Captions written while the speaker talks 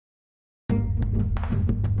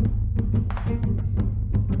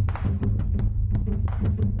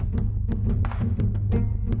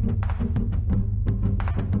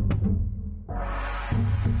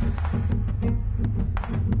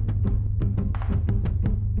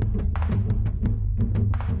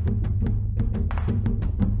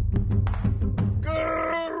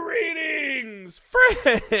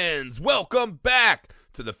Friends, welcome back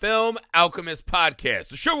to the Film Alchemist Podcast,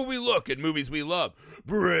 the show where we look at movies we love,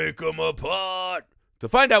 break them apart, to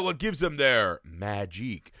find out what gives them their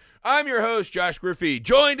magic. I'm your host, Josh Griffey,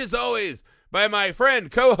 joined as always by my friend,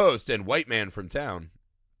 co-host, and white man from town.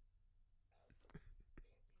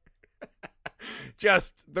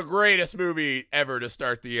 Just the greatest movie ever to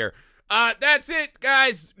start the year. That's it,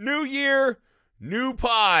 guys. New year. New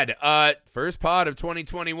pod, first pod of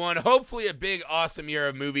 2021. Hopefully a big, awesome year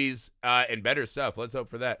of movies and better stuff. Let's hope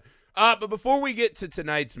for that. But before we get to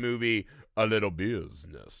tonight's movie, a little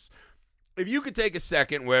business. If you could take a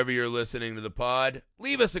second wherever you're listening to the pod,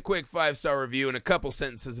 leave us a quick 5-star review and a couple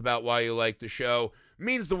sentences about why you like the show. It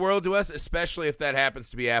means the world to us, especially if that happens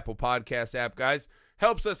to be Apple Podcast app, guys.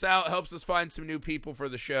 Helps us out, helps us find some new people for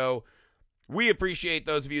the show. We appreciate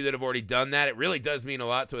those of you that have already done that. It really does mean a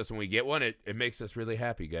lot to us when we get one. It makes us really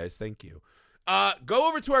happy, guys. Thank you. Go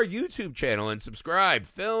over to our YouTube channel and subscribe,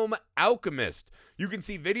 Film Alchemist. You can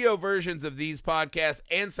see video versions of these podcasts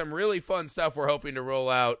and some really fun stuff we're hoping to roll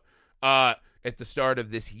out at the start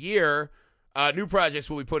of this year. New projects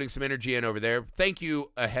we'll be putting some energy in over there. Thank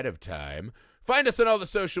you ahead of time. Find us on all the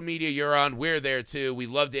social media you're on. We're there, too. We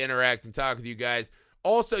love to interact and talk with you guys.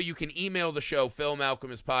 Also, you can email the show,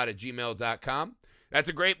 filmalchemistpod@gmail.com. That's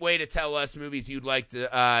a great way to tell us movies you'd like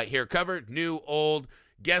to hear covered, new, old,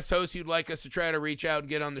 guest hosts you'd like us to try to reach out and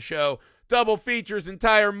get on the show, double features,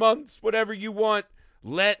 entire months, whatever you want.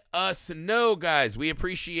 Let us know, guys. We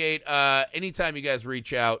appreciate anytime you guys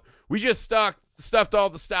reach out. We just stuffed all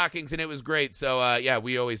the stockings, and it was great. So, yeah,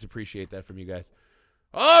 we always appreciate that from you guys.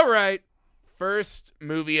 All right, first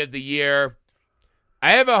movie of the year.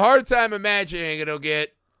 I have a hard time imagining it'll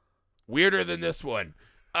get weirder than this one.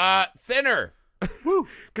 Thinner.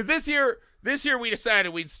 Because this year we decided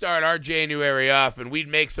we'd start our January off and we'd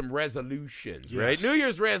make some resolutions, right? New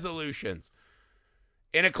Year's resolutions.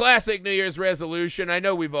 In a classic New Year's resolution, I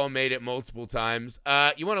know we've all made it multiple times.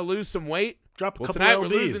 You want to lose some weight? Drop a couple tonight LBs. We're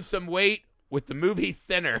losing some weight with the movie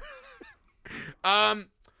Thinner.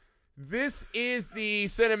 This is the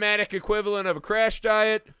cinematic equivalent of a crash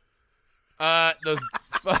diet. It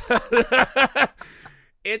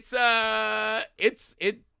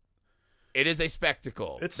is a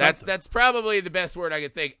spectacle. That's probably the best word I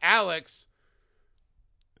could think. Alex,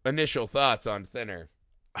 initial thoughts on Thinner?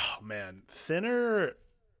 Oh man, Thinner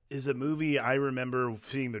is a movie I remember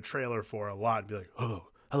seeing the trailer for a lot and be like, oh,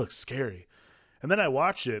 that looks scary. And then I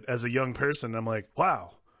watched it as a young person and I'm like,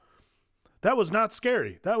 wow, that was not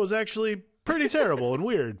scary. That was actually pretty terrible and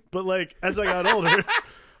weird. But like as I got older,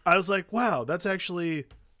 I was like, wow, that's actually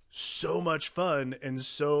so much fun. And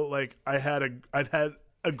so like I've had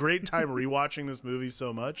a great time rewatching this movie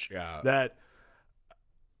so much that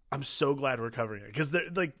I'm so glad we're covering it. Because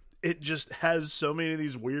like it just has so many of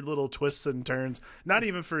these weird little twists and turns, not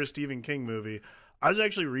even for a Stephen King movie. I was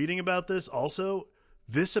actually reading about this also.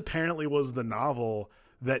 This apparently was the novel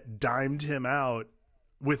that dimed him out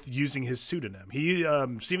with using his pseudonym.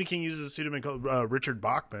 Stephen King uses a pseudonym called Richard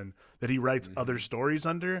Bachman that he writes other stories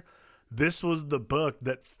under. This was the book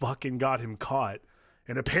that fucking got him caught.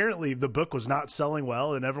 And apparently the book was not selling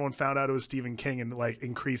well and everyone found out it was Stephen King and like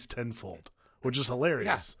increased tenfold, which is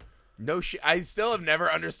hilarious. Yeah. No shit. I still have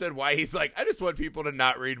never understood why he's like, I just want people to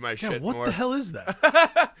not read my shit more. What the hell is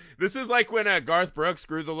that? This is like when Garth Brooks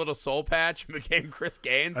grew the little soul patch and became Chris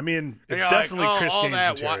Gaines. I mean, it's definitely like, Chris Gaines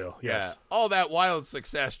material. Yes. Yeah, all that wild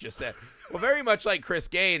success just said. Well, very much like Chris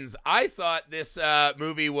Gaines, I thought this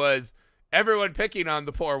movie was everyone picking on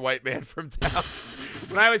the poor white man from town.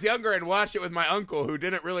 When I was younger and watched it with my uncle who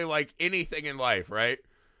didn't really like anything in life, right?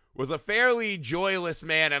 Was a fairly joyless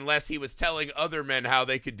man unless he was telling other men how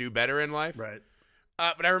they could do better in life. Right.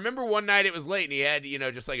 But I remember one night it was late and he had,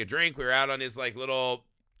 just like a drink. We were out on his like little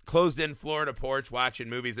closed-in Florida porch watching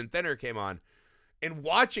movies and Thinner came on. And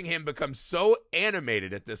watching him become so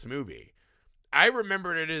animated at this movie, I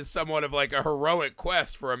remembered it as somewhat of like a heroic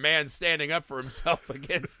quest for a man standing up for himself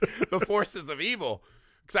against the forces of evil.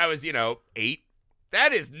 Because I was, 8.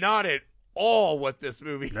 That is not at all what this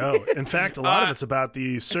movie is. In fact, a lot of it's about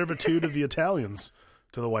the servitude of the Italians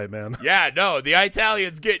to the white man. Yeah, no, the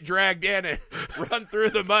Italians get dragged in and run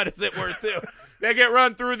through the mud, as it were, too. They get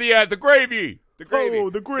run through the gravy. The gravy. Oh,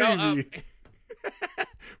 the gravy.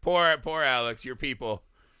 No, poor Alex. Your people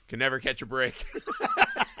can never catch a break.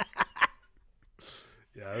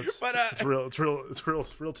 Yeah, it's real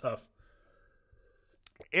tough.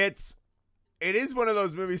 It is one of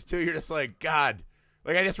those movies too. You're just like, God.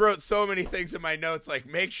 Like, I just wrote so many things in my notes, like,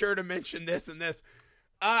 make sure to mention this and this.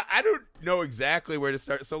 I don't know exactly where to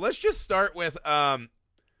start. So let's just start with the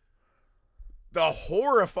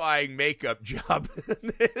horrifying makeup job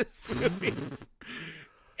in this movie.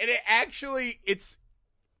 And it actually, it's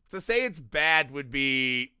to say it's bad would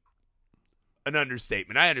be an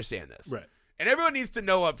understatement. I understand this. Right. And everyone needs to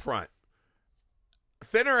know up front.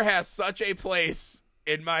 Thinner has such a place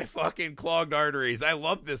in my fucking clogged arteries. I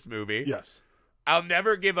love this movie. Yes. I'll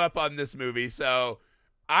never give up on this movie, so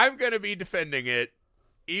I'm going to be defending it,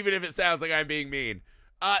 even if it sounds like I'm being mean.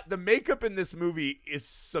 The makeup in this movie is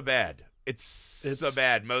so bad. It's so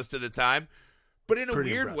bad most of the time. But in a weird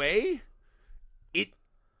impressive. way, it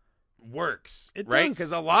works, It right? does.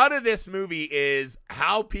 Because a lot of this movie is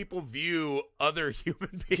how people view other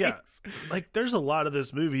human beings. Yeah. Like, there's a lot of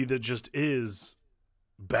this movie that just is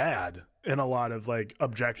bad in a lot of, like,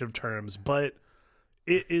 objective terms. But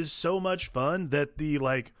it is so much fun that the,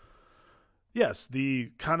 like, yes,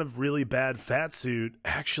 the kind of really bad fat suit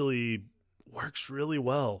actually works really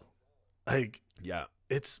well. Like, Yeah.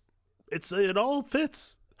 it all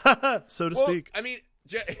fits, so to speak. I mean,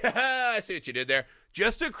 I see what you did there.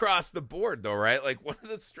 Just across the board, though, right? Like, one of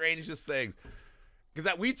the strangest things,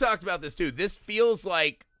 because we talked about this, too. This feels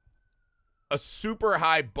like a super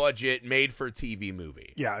high budget made for TV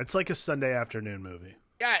movie. Yeah, it's like a Sunday afternoon movie.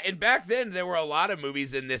 Yeah, and back then, there were a lot of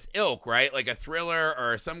movies in this ilk, right? Like a thriller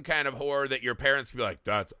or some kind of horror that your parents could be like,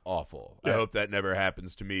 that's awful. I Yeah. hope that never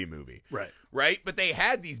happens to me movie. Right. Right? But they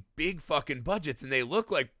had these big fucking budgets, and they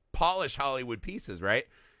look like polished Hollywood pieces, right?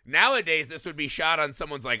 Nowadays, this would be shot on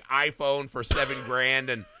someone's like iPhone for $7,000,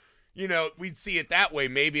 and we'd see it that way,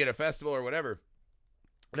 maybe at a festival or whatever.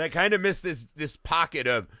 And I kind of miss this pocket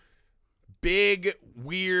of big,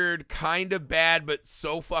 weird, kind of bad, but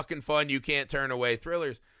so fucking fun you can't turn away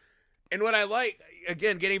thrillers. And what I like,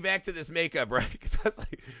 again, getting back to this makeup, right? 'Cause I was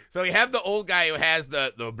like, so you have the old guy who has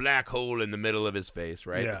the black hole in the middle of his face,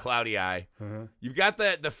 right? Yeah. The cloudy eye. Uh-huh. You've got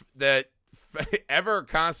the ever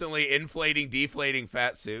constantly inflating, deflating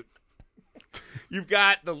fat suit. You've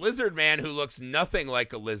got the lizard man who looks nothing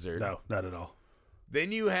like a lizard. No, not at all.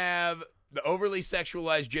 Then you have the overly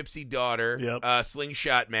sexualized gypsy daughter, Yep.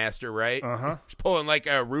 slingshot master, right? Uh-huh. She's pulling like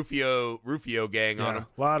a Rufio gang on him.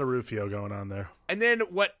 A lot of Rufio going on there. And then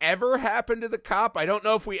whatever happened to the cop, I don't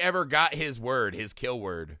know if we ever got his kill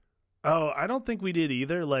word. Oh, I don't think we did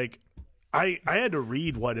either. Like, I had to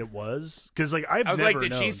read what it was because, like, I was like,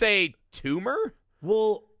 did she say tumor?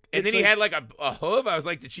 Well, And then it's he like- had like a hoof. I was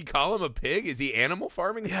like, did she call him a pig? Is he animal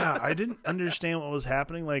farming? Yeah, I didn't understand what was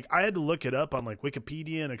happening. Like, I had to look it up on like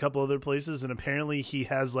Wikipedia and a couple other places, and apparently he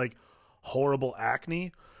has like horrible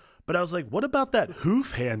acne. But I was like, what about that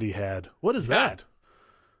hoof hand he had? What is that?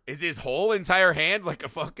 Is his whole entire hand like a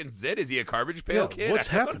fucking zit? Is he a garbage pail kid? What's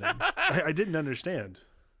happening? I didn't understand.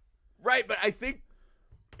 Right, but I think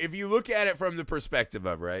if you look at it from the perspective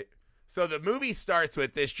of, right? So the movie starts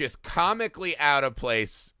with this just comically out of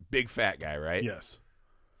place big fat guy, right? Yes.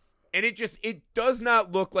 And it does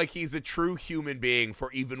not look like he's a true human being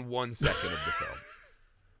for even 1 second of the film.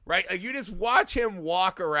 Right? Like, you just watch him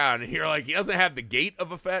walk around and you're like, he doesn't have the gait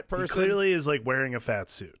of a fat person. He clearly is like wearing a fat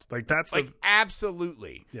suit. Like, that's Like, the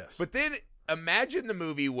absolutely. Yes. But then imagine the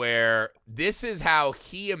movie where this is how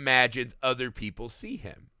he imagines other people see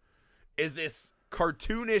him. Is this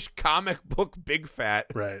cartoonish comic book big fat,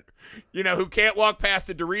 right. who can't walk past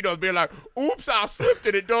a Dorito and be like, oops, I slipped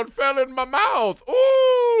and it done fell in my mouth.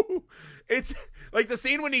 Ooh. It's like the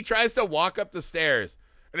scene when he tries to walk up the stairs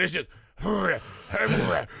and it's just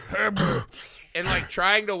and like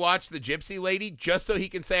trying to watch the gypsy lady just so he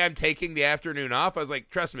can say I'm taking the afternoon off. I was like,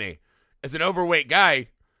 trust me, as an overweight guy,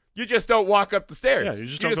 you just don't walk up the stairs. Yeah, you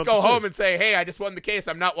just go go up the home stairs. and say, hey, I just won the case.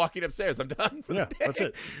 I'm not walking upstairs. I'm done for Yeah, the day. that's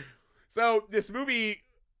it. So this movie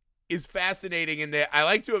is fascinating in that I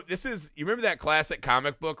like to. You remember that classic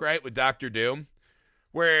comic book, right, with Doctor Doom,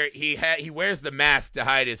 where he wears the mask to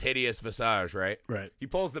hide his hideous visage, right? Right. He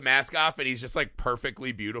pulls the mask off and he's just like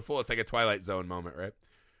perfectly beautiful. It's like a Twilight Zone moment, right?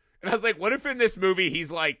 And I was like, what if in this movie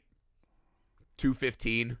he's like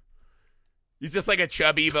 215? He's just like a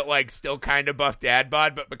chubby but like still kind of buff dad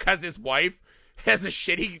bod, but because his wife has a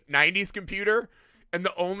shitty 90s computer and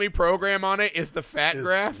the only program on it is the fat His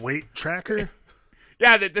graph. weight tracker.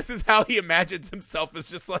 Yeah, that this is how he imagines himself as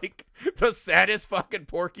just like the saddest fucking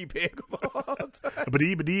Porky Pig of all time. But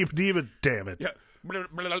damn it. Yeah.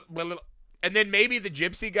 And then maybe the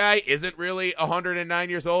gypsy guy isn't really 109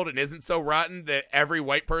 years old and isn't so rotten that every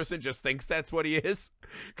white person just thinks that's what he is.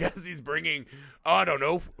 Because he's bringing, I don't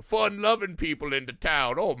know, fun-loving people into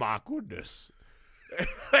town. Oh, my goodness.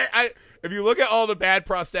 If you look at all the bad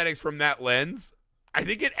prosthetics from that lens, I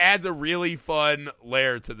think it adds a really fun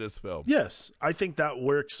layer to this film. Yes, I think that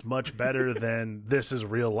works much better than this is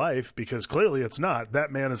real life because clearly it's not. That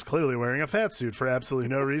man is clearly wearing a fat suit for absolutely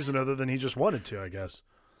no reason other than he just wanted to, I guess.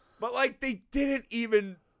 But, like, they didn't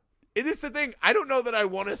even it is the thing. I don't know that I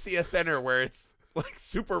want to see a thinner where it's like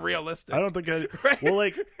super realistic. I don't think I. Right? Well,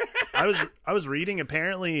 like I was reading.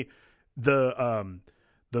 Apparently, the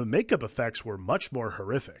makeup effects were much more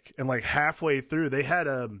horrific, and like halfway through, they had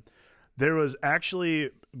there was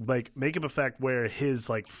actually like makeup effect where his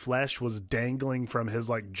like flesh was dangling from his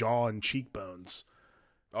like jaw and cheekbones,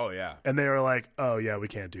 Oh yeah. and they were like, "Oh yeah, we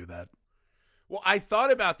can't do that." Well, I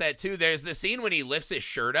thought about that too. There's the scene when he lifts his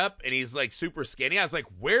shirt up and he's like super skinny. I was like,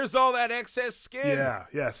 where's all that excess skin? Yeah,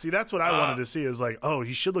 yeah. See, that's what I wanted to see. Is like, oh,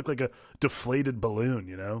 he should look like a deflated balloon,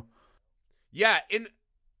 you know? Yeah, and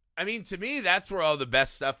I mean, to me, that's where all the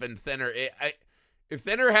best stuff in Thinner. If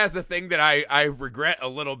Thinner has the thing that I regret a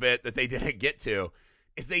little bit that they didn't get to,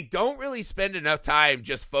 is they don't really spend enough time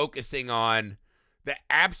just focusing on the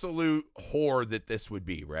absolute horror that this would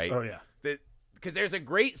be, right? Oh yeah. Because there's a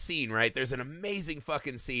great scene, right? There's an amazing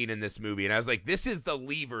fucking scene in this movie, and I was like, this is the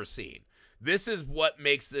lever scene. This is what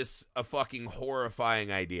makes this a fucking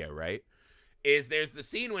horrifying idea, right? Is there's the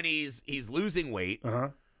scene when he's losing weight,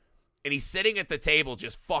 and he's sitting at the table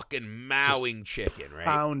just fucking mowing chicken, right?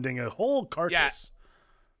 Pounding a whole carcass.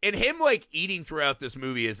 Yeah. And him, like, eating throughout this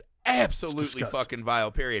movie is absolutely fucking vile,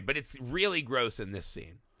 period. But it's really gross in this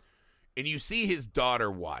scene. And you see his daughter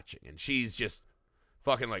watching, and she's just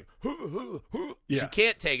fucking like, Yeah. She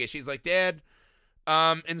can't take it. She's like, Dad,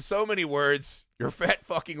 in so many words, your fat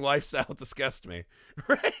fucking lifestyle disgusts me.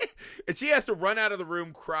 Right? And she has to run out of the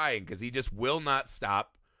room crying because he just will not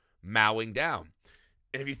stop mowing down.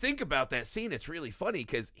 And if you think about that scene, it's really funny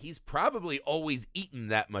because he's probably always eaten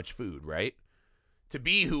that much food, right? To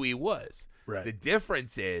be who he was. Right. The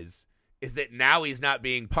difference is that now he's not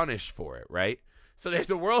being punished for it, right? So there's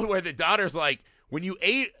a world where the daughter's like, when you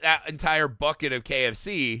ate that entire bucket of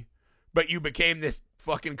KFC, but you became this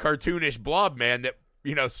fucking cartoonish blob man that,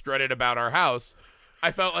 you know, strutted about our house,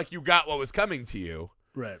 I felt like you got what was coming to you.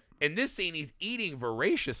 Right. In this scene, he's eating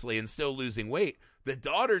voraciously and still losing weight. The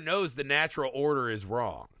daughter knows the natural order is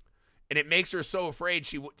wrong. And it makes her so afraid.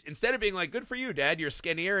 Instead of being like, good for you, Dad, you're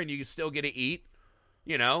skinnier and you still get to eat,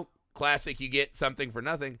 you know, classic, you get something for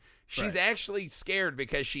nothing. She's actually scared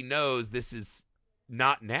because she knows this is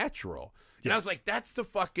not natural. And I was like, that's the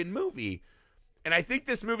fucking movie. And I think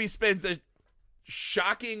this movie spends a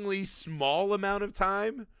shockingly small amount of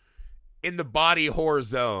time in the body horror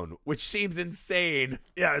zone, which seems insane.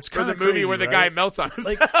 Yeah, it's for kind the of movie crazy, where the right? guy melts on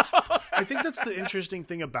himself. Like, I think that's the interesting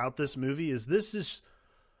thing about this movie is this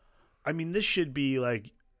should be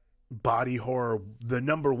like body horror, the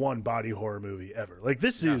number one body horror movie ever. Like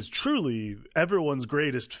this is truly everyone's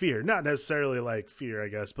greatest fear. Not necessarily like fear, I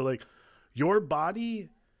guess, but like your body,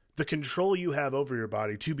 the control you have over your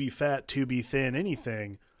body, to be fat, to be thin,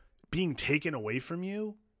 anything, being taken away from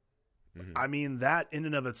you. Mm-hmm. I mean, that in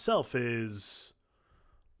and of itself is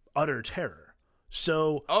utter terror.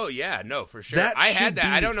 So, oh yeah, no, for sure. I had that.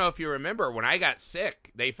 I don't know if you remember when I got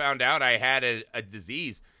sick, they found out I had a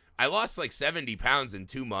disease. I lost like 70 pounds in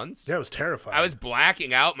 2 months. Yeah, it was terrifying. I was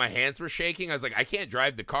blacking out. My hands were shaking. I was like, I can't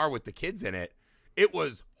drive the car with the kids in it. It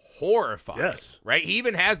was horrifying. Yes. Right? He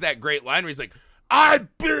even has that great line where he's like, I'm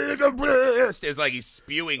big a breast. It's like he's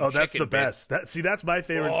spewing chicken that's the bits. best. That's my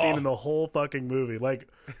favorite scene in the whole fucking movie. Like,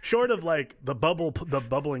 short of like the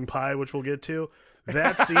bubbling pie, which we'll get to,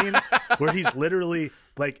 that scene where he's literally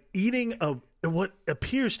like eating what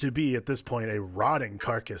appears to be at this point a rotting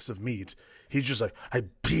carcass of meat. He's just like,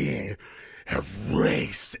 I'm being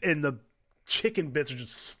erased, and the chicken bits are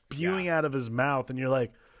just spewing out of his mouth, and you're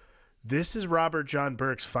like, this is Robert John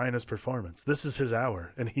Burke's finest performance. This is his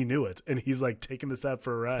hour, and he knew it, and he's like taking this out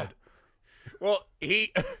for a ride. Well,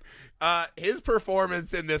 his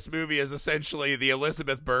performance in this movie is essentially the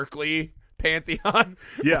Elizabeth Berkley pantheon.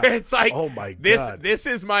 Yeah, where it's like, oh my God, this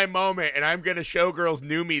is my moment, and I'm gonna Showgirls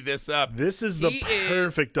New Me this up. This is the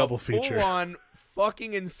perfect double feature. Full-on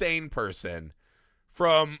fucking insane person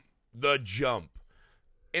from the jump.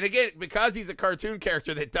 And again, because he's a cartoon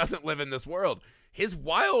character that doesn't live in this world, his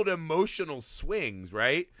wild emotional swings,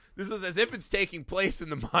 right? This is as if it's taking place in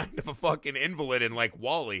the mind of a fucking invalid in like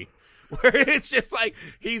WALL-E, where it's just like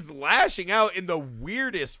he's lashing out in the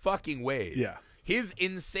weirdest fucking ways. Yeah. His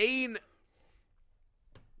insane,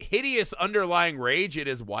 hideous underlying rage at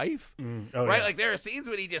his wife, right? Yeah. Like there are scenes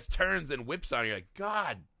when he just turns and whips on her. You're like,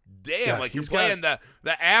 God damn, Yeah, like you're he's playing the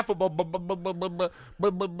affable.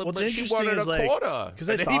 What's interesting is like, because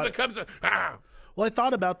then he becomes a. Well, I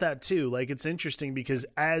thought about that too. Like, it's interesting because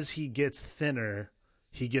as he gets thinner,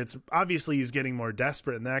 obviously he's getting more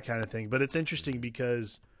desperate and that kind of thing. But it's interesting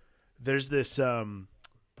because there's this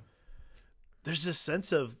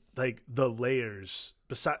sense of like the layers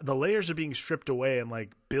are being stripped away, and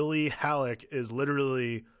like Billy Halleck is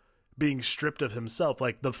literally being stripped of himself.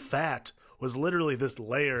 Like the fat was literally this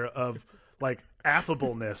layer of like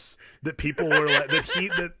affableness that people were like,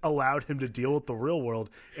 that allowed him to deal with the real world.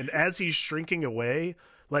 And as he's shrinking away,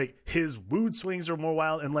 like his mood swings are more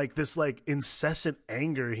wild, and like this like incessant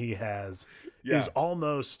anger he has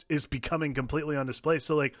is becoming completely on display.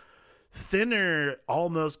 So like Thinner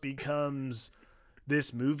almost becomes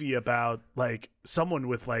this movie about like someone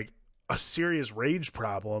with like a serious rage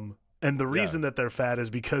problem, and the reason that they're fat is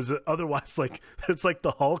because otherwise like it's like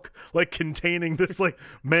the Hulk like containing this like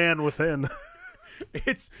man within.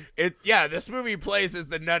 This movie plays as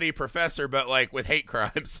the nutty professor, but like with hate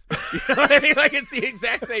crimes. You know what I mean? Like it's the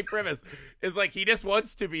exact same premise. It's like he just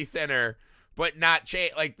wants to be thinner, but not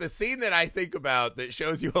change. Like the scene that I think about that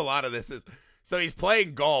shows you a lot of this is, so he's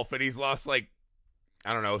playing golf and he's lost like,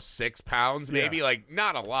 I don't know, 6 pounds, maybe like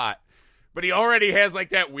not a lot, but he already has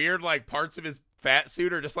like that weird, like parts of his fat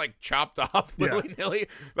suit are just like chopped off willy nilly.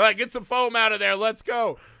 Like, get some foam out of there. Let's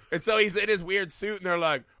go. And so he's in his weird suit and they're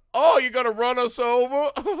like, oh, you gonna run us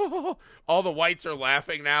over? All the whites are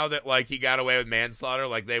laughing now that like he got away with manslaughter,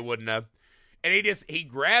 like they wouldn't have. And he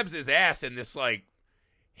grabs his ass in this like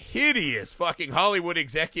hideous fucking Hollywood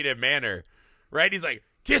executive manner, right? He's like,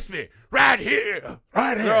 kiss me right here.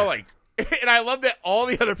 Right here. They're all like, and I love that all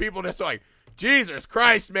the other people just are like, Jesus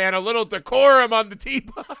Christ, man, a little decorum on the tee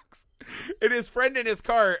box. And his friend in his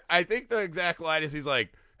car, I think the exact line is he's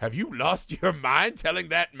like, have you lost your mind telling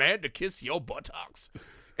that man to kiss your buttocks?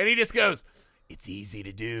 And he just goes, it's easy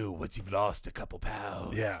to do once you've lost a couple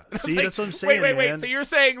pounds. Yeah. See, like, that's what I'm saying, Wait. So you're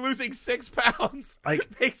saying losing 6 pounds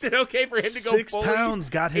makes it okay for him to go 6 pounds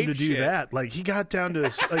got him to do that. Like, he got down to,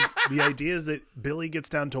 like, the idea is that Billy gets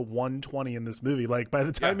down to 120 in this movie. Like, by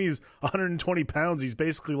the time he's 120 pounds, he's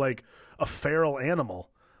basically like a feral animal.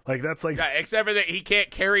 Like, that's like... Yeah, except for that he can't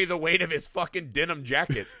carry the weight of his fucking denim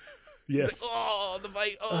jacket. Yes. Like, oh, the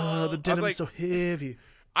fight. The denim's like, so heavy.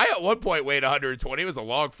 I at one point weighed 120. It was a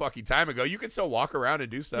long fucking time ago. You can still walk around and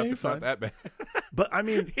do stuff. It's not that bad. But I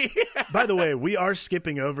mean, by the way, we are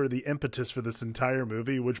skipping over the impetus for this entire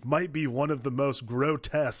movie, which might be one of the most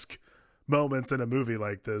grotesque moments in a movie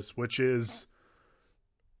like this, which is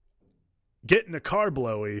getting a car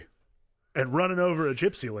blowy and running over a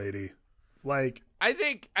gypsy lady. Like, I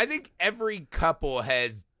think every couple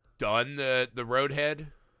has done the roadhead.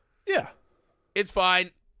 Yeah. It's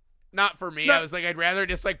fine. Not for me. I was like, I'd rather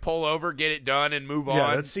just like pull over, get it done, and move on.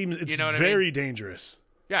 Yeah, that seems very dangerous.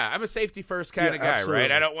 Yeah, I'm a safety first kind of guy, absolutely.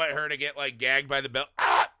 right? I don't want her to get like gagged by the belt.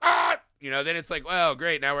 You know, then it's like, well,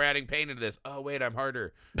 great, now we're adding pain into this. Oh wait, I'm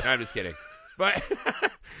harder. No, I'm just kidding. But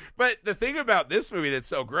the thing about this movie that's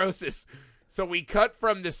so gross is, so we cut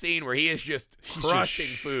from the scene where he is just crushing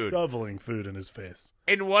food, shoveling food in his face.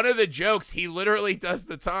 In one of the jokes, he literally does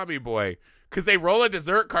the Tommy Boy. Because they roll a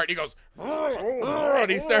dessert cart, and he goes,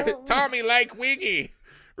 and he started, Tommy like Wiggy,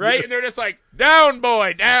 right? Yes. And they're just like, down,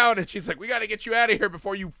 boy, down. And she's like, we got to get you out of here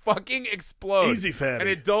before you fucking explode. Easy, fatty. An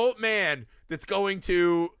adult man that's going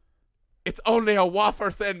to, it's only a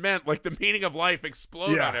wafer thin meant, like the meaning of life,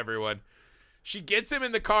 explode on everyone. She gets him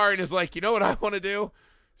in the car and is like, you know what I want to do?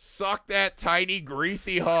 Suck that tiny,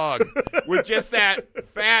 greasy hog with just that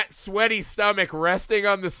fat, sweaty stomach resting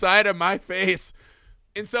on the side of my face.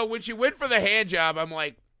 And so when she went for the hand job, I'm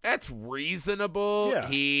like, that's reasonable. Yeah.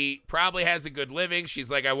 He probably has a good living.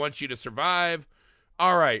 She's like, I want you to survive.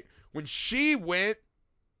 All right. When she went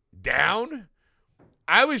down,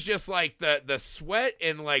 I was just like the sweat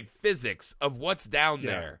and like physics of what's down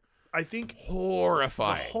there. I think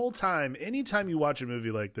horrifying. The whole time, anytime you watch a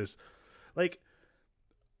movie like this, like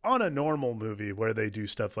on a normal movie where they do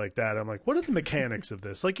stuff like that, I'm like, what are the mechanics of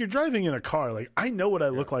this? Like, you're driving in a car. Like, I know what I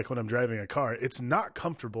look like when I'm driving a car. It's not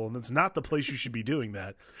comfortable, and it's not the place you should be doing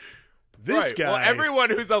that. This guy... Well, everyone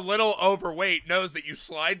who's a little overweight knows that you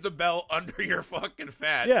slide the belt under your fucking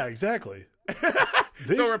fat. Yeah, exactly.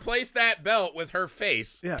 So replace that belt with her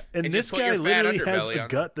face. Yeah, and this guy literally has a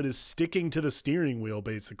gut that is sticking to the steering wheel,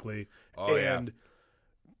 basically. Oh, and,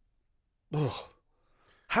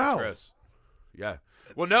 how? Gross. Yeah.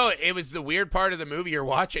 Well, no, it was the weird part of the movie you're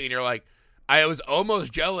watching, and you're like, I was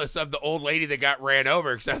almost jealous of the old lady that got ran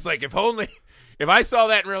over, because I was like, if I saw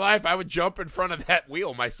that in real life, I would jump in front of that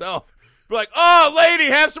wheel myself. Be like, oh, lady,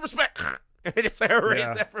 have some respect. And just like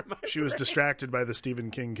erase that from my She was distracted by the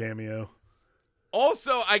Stephen King cameo.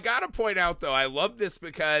 Also, I got to point out, though, I love this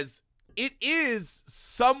because it is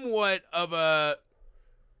somewhat of a...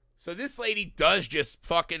 So this lady does just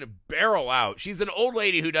fucking barrel out. She's an old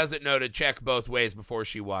lady who doesn't know to check both ways before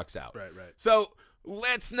she walks out. Right. So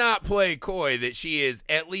let's not play coy that she is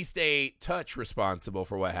at least a touch responsible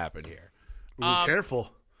for what happened here. Ooh,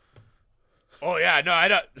 careful. Oh yeah, no, I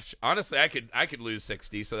don't. Honestly, I could lose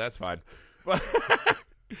 60, so that's fine. But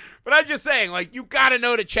but I'm just saying, like, you got to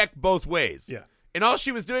know to check both ways. Yeah. And all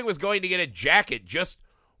she was doing was going to get a jacket. Just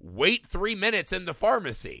wait 3 minutes in the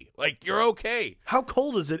pharmacy. Like, you're okay. How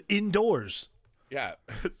cold is it indoors? Yeah,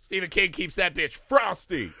 Stephen King keeps that bitch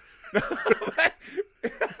frosty.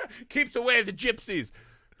 Keeps away the gypsies.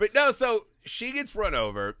 But no, so she gets run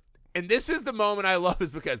over, and this is the moment I love,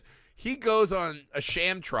 is because he goes on a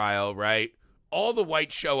sham trial, right? All the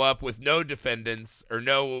whites show up with no defendants or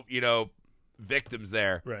no, victims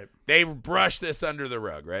there. Right. They brush this under the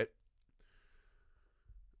rug, right?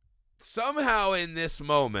 Somehow in this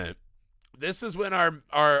moment, this is when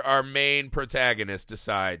our main protagonist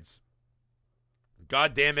decides,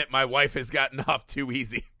 God damn it, my wife has gotten off too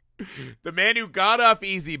easy. The man who got off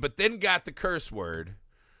easy but then got the curse word,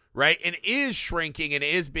 right, and is shrinking and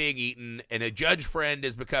is being eaten, and a judge friend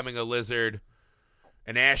is becoming a lizard,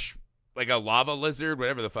 an ash, like a lava lizard,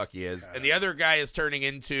 whatever the fuck he is, and the other guy is turning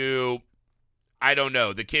into, I don't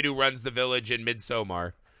know, the kid who runs the village in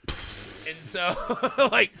Midsommar. And so,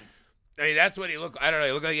 like, I mean, that's what he looked. I don't know.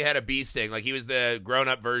 He looked like he had a bee sting. Like he was the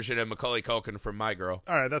grown-up version of Macaulay Culkin from My Girl.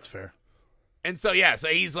 All right, that's fair. And so, yeah, so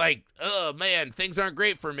he's like, oh, man, things aren't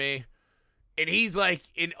great for me. And he's like,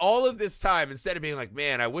 in all of this time, instead of being like,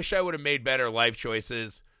 man, I wish I would have made better life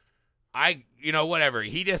choices, whatever.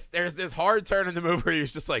 There's this hard turn in the movie where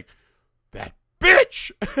he's just like, that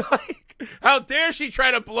bitch! Like, how dare she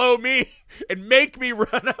try to blow me and make me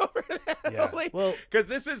run over that? Yeah. Well, because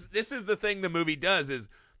this is the thing the movie does is,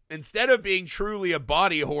 instead of being truly a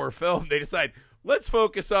body horror film, they decide, let's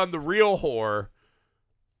focus on the real horror.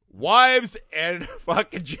 Wives and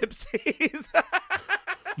fucking gypsies.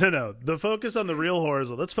 No. The focus on the real horror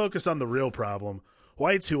is, let's focus on the real problem.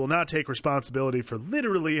 Whites who will not take responsibility for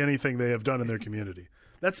literally anything they have done in their community.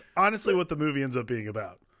 That's honestly what the movie ends up being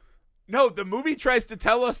about. No, the movie tries to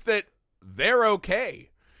tell us that they're okay.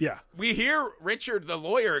 Yeah. We hear Richard, the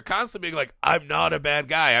lawyer, constantly being like, I'm not a bad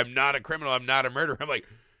guy. I'm not a criminal. I'm not a murderer. I'm like,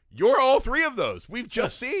 you're all three of those. We've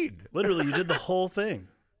just seen. Literally, you did the whole thing.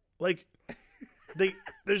 Like,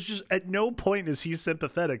 there's just, at no point is he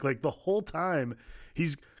sympathetic. Like, the whole time,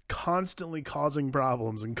 he's constantly causing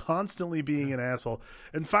problems and constantly being an asshole.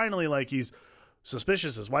 And finally, like, he's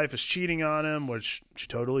suspicious his wife is cheating on him, which she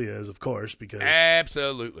totally is, of course, because...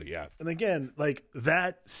 Absolutely, yeah. And again, like,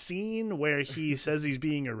 that scene where he says he's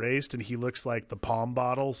being erased and he looks like the Palm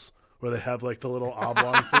bottles where they have, like, the little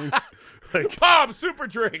oblong thing. Like, Palm super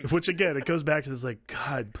drink! Which, again, it goes back to this, like,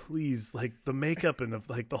 God, please, like, the makeup and,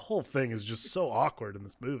 like, the whole thing is just so awkward in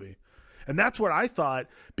this movie. And that's where I thought,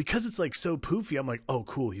 because it's, like, so poofy, I'm like, oh,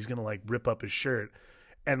 cool, he's going to, like, rip up his shirt.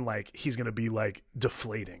 And, like, he's going to be, like,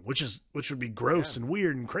 deflating, which would be gross and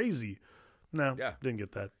weird and crazy. No, didn't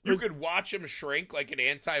get that. You could watch him shrink like an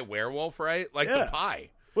anti-werewolf, right? Like the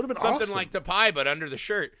pie. Would have been something awesome. like the pie, but under the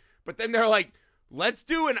shirt. But then they're like, let's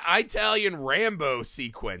do an Italian Rambo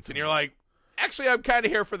sequence. And you're like, actually, I'm kind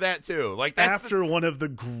of here for that, too. Like that's after one of the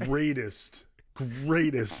greatest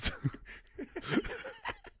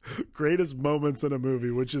moments in a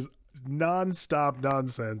movie, which is nonstop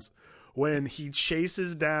nonsense. When he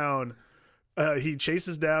chases down the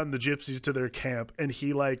gypsies to their camp, and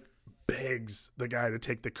he like begs the guy to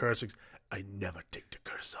take the curse. I never take the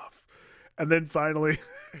curse off. And then finally,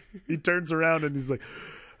 he turns around and he's like,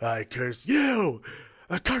 "I curse you,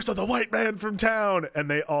 a curse of the white man from town."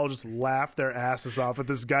 And they all just laugh their asses off at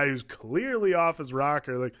this guy who's clearly off his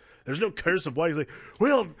rocker. Like, there's no curse of white. He's like,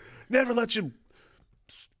 "We'll never let you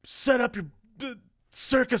set up your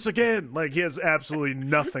circus again." Like, he has absolutely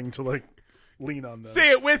nothing to like lean on them.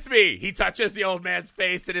 Say it with me. He touches the old man's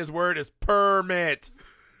face and his word is permit.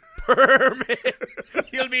 Permit.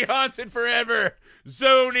 He'll be haunted forever.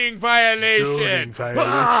 Zoning violation.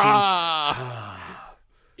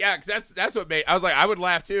 Yeah, because that's what made, I was like, I would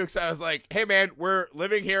laugh too, because I was like, hey man, we're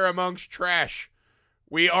living here amongst trash.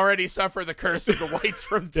 We already suffer the curse of the whites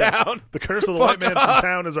from town. The curse of the white man from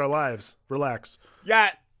town is our lives. Relax.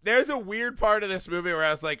 Yeah. There's a weird part of this movie where I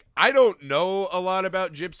was like, I don't know a lot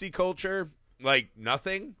about gypsy culture. Like,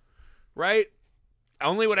 nothing, right?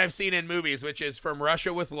 Only what I've seen in movies, which is From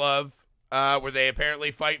Russia with Love, where they apparently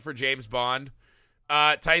fight for James Bond.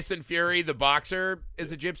 Tyson Fury, the boxer,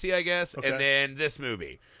 is a gypsy, I guess. Okay. And then this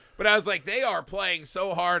movie. But I was like, they are playing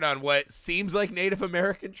so hard on what seems like Native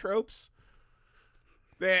American tropes.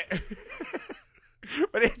 But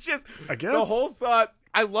it's just, I guess the whole thought...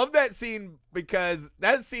 I love that scene because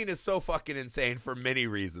that scene is so fucking insane for many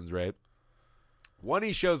reasons, right? One,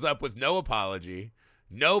 he shows up with no apology,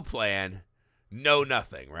 no plan, no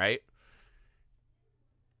nothing, right?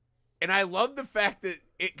 And I love the fact that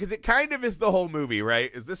because it kind of is the whole movie, right?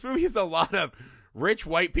 Is this movie is a lot of rich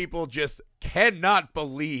white people just cannot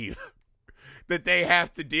believe that they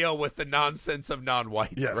have to deal with the nonsense of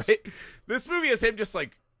non-whites, Yes. right? This movie is him just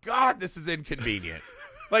like, God, this is inconvenient.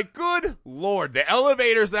 Like, good Lord, the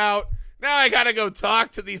elevator's out. Now I gotta go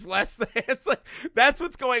talk to these less than. It's like that's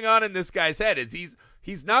what's going on in this guy's head. Is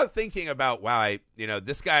he's not thinking about, wow,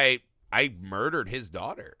 this guy, I murdered his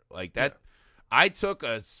daughter. Like that. Yeah. I took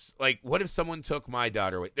what if someone took my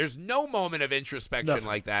daughter away? There's no moment of introspection nothing.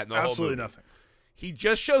 Like that in the Absolutely whole movie. Nothing. He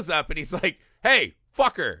just shows up and he's like, hey,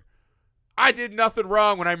 fucker, I did nothing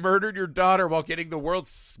wrong when I murdered your daughter while getting the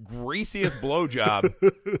world's greasiest blowjob.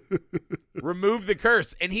 Remove the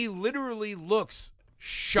curse. And he literally looks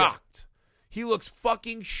shocked. Yeah. He looks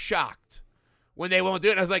fucking shocked when they won't do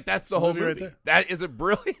it. And I was like, that's the whole movie. Right there. That is a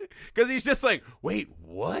brilliant, because he's just like, wait,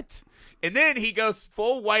 what? And then he goes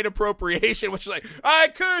full white appropriation, which is like, I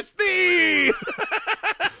curse thee.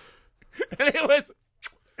 And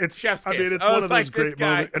it's chef's kiss. I mean, it's one of those great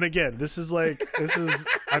moments. And again, this is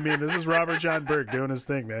Robert John Burke doing his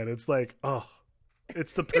thing, man. It's like,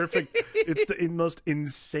 it's the perfect, it's the most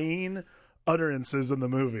insane utterances in the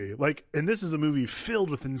movie. Like, and this is a movie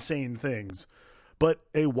filled with insane things, but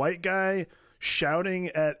a white guy shouting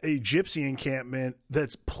at a gypsy encampment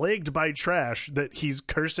that's plagued by trash that he's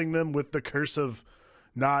cursing them with the curse of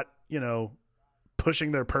not,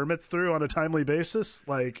 pushing their permits through on a timely basis.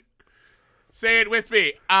 Like, say it with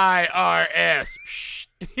me, IRS. Shh.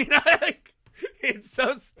 It's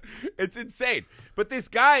insane. But this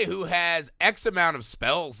guy who has X amount of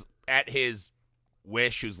spells at his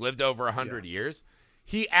wish, who's lived over 100 years,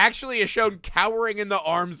 he actually is shown cowering in the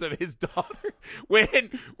arms of his daughter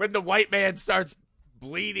when the white man starts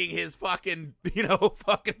bleeding his fucking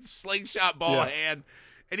slingshot ball hand.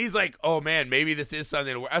 And he's like, oh man, maybe this is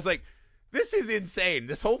something to work. I was like, this is insane.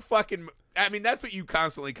 This whole fucking, I mean, that's what you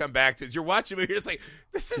constantly come back to is you're watching a movie, you're just like,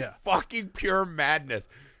 this is fucking pure madness.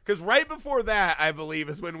 Because right before that, I believe,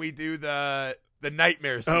 is when we do the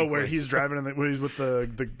nightmare sequence. Oh, where he's driving where he's with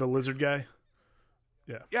the lizard guy.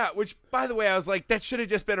 Yeah. Yeah, which, by the way, I was like, that should have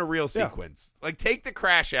just been a real sequence. Yeah. Like, take the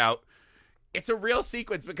crash out. It's a real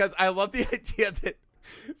sequence because I love the idea that,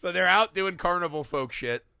 so they're out doing carnival folk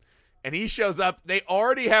shit, and he shows up. They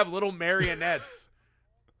already have little marionettes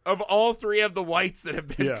of all three of the whites that have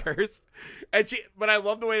been cursed. But I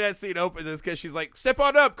love the way that scene opens is because she's like, step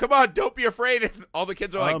on up. Come on, don't be afraid. And all the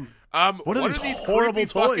kids are like, what are these horrible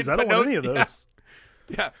toys? I don't want any of those.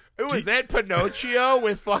 Yeah. Was that Pinocchio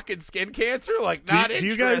with fucking skin cancer? Like, not interested. Do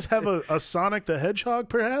you guys have a Sonic the Hedgehog,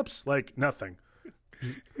 perhaps? Like, nothing.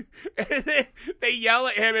 And then they yell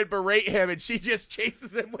at him and berate him, and she just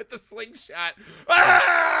chases him with the slingshot.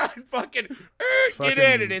 Ah! And fucking get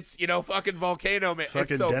in, and it's, fucking Volcano Man.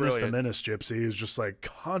 Fucking it's so Dennis brilliant. the Menace Gypsy is just, like,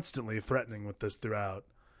 constantly threatening with this throughout.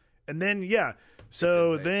 And then,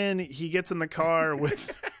 so then he gets in the car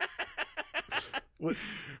with...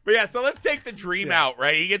 But yeah, so let's take the dream out,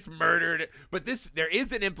 right? He gets murdered. But there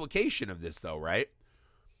is an implication of this, though, right?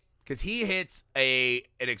 Because he hits an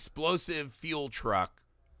explosive fuel truck,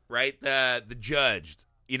 right? The judge,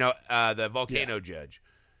 the volcano judge,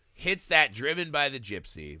 hits that driven by the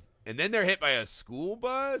gypsy. And then they're hit by a school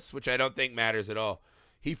bus, which I don't think matters at all.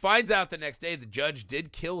 He finds out the next day the judge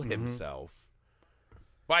did kill himself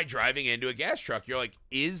by driving into a gas truck. You're like,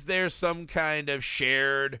 is there some kind of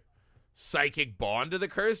shared psychic bond to the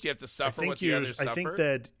curse? You have to suffer what the others suffer? I think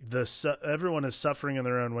that everyone is suffering in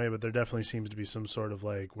their own way, but there definitely seems to be some sort of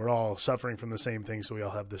like, we're all suffering from the same thing, so we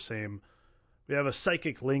all have we have a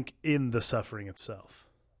psychic link in the suffering itself.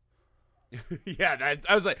 Yeah,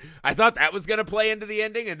 I was like, I thought that was going to play into the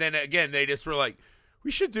ending, and then again, they just were like,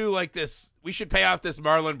 we should do like this, we should pay off this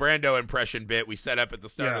Marlon Brando impression bit we set up at the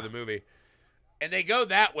start of the movie. And they go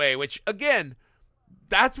that way, which, again,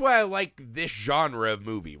 that's why I like this genre of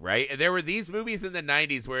movie, right? And there were these movies in the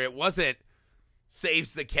 90s where it wasn't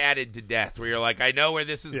saves the cat into death, where you're like, I know where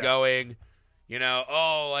this is going.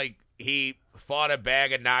 Like, he fought a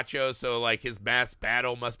bag of nachos, so, like, his mass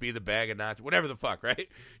battle must be the bag of nachos. Whatever the fuck, right?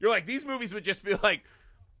 You're like, these movies would just be like,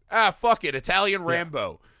 fuck it, Italian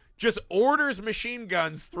Rambo. Just orders machine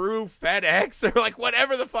guns through FedEx or, like,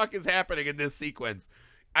 whatever the fuck is happening in this sequence.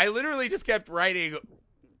 I literally just kept writing,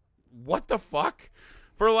 what the fuck?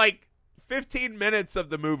 For like 15 minutes of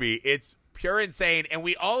the movie, it's pure insane, and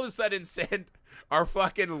we all of a sudden send our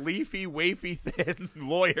fucking leafy, wafy, thin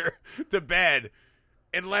lawyer to bed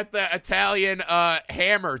and let the Italian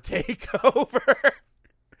Hammer take over.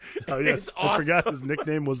 Oh, yes. Awesome. I forgot his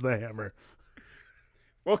nickname was the Hammer.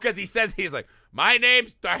 Well, because he's like, my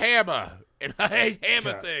name's the Hammer, and I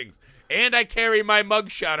hammer things. And I carry my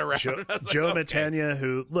mugshot around. Joe Mantegna,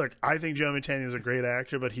 who, look, I think Joe Mantegna is a great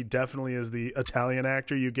actor, but he definitely is the Italian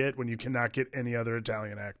actor you get when you cannot get any other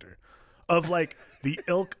Italian actor. Of like the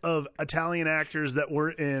ilk of Italian actors that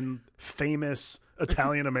were in famous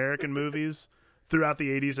Italian American movies throughout the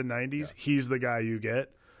 80s and 90s, he's the guy you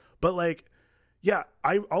get. But like, yeah,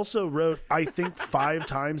 I also wrote, I think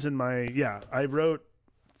I wrote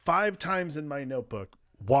 5 times in my notebook,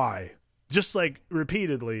 why? Just like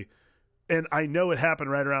repeatedly. And I know it happened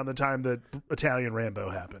right around the time that Italian Rambo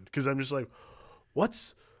happened, because I'm just like, what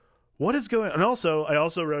is going on? And also, I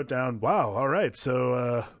also wrote down, wow, all right,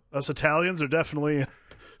 so us Italians are definitely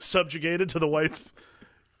subjugated to the whites.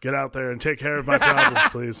 Get out there and take care of my problems,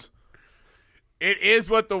 please. It is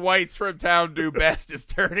what the whites from town do best, is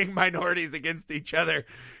turning minorities against each other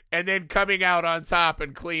and then coming out on top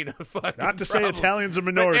and clean a fucking Not to problem. say Italians are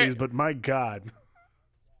minorities, but my God.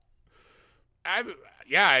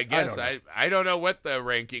 I guess I don't know what the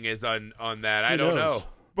ranking is on that. I don't know.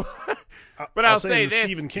 But I'll say this: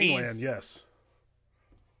 Stephen King land, yes.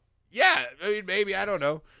 Yeah, I mean, maybe, I don't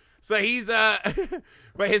know. So he's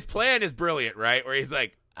but his plan is brilliant, right? Where he's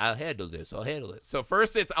like, I'll handle this. So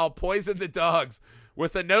first it's, I'll poison the dogs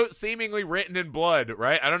with a note seemingly written in blood,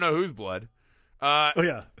 right? I don't know whose blood. Oh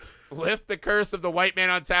yeah. Lift the curse of the white man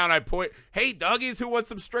on town. Hey, doggies, who want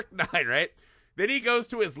some strychnine, right? Then he goes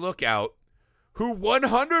to his lookout, who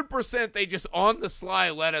 100% they just on the sly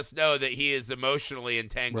let us know that he is emotionally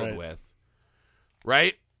entangled with.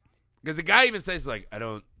 Right? Because the guy even says, like, I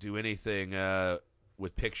don't do anything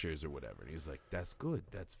with pictures or whatever. And he's like, that's good.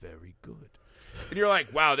 That's very good. And you're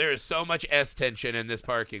like, wow, there is so much S tension in this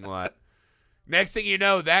parking lot. Next thing you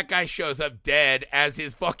know, that guy shows up dead as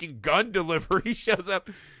his fucking gun delivery shows up.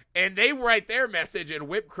 And they write their message in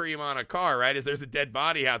whipped cream on a car, right? As there's a dead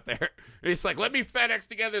body out there. And he's like, let me FedEx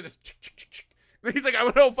together this. And he's like,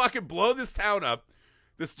 I'm going to fucking blow this town up.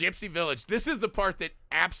 This gypsy village. This is the part that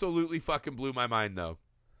absolutely fucking blew my mind, though.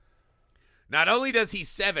 Not only does he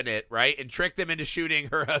seven it, right, and trick them into shooting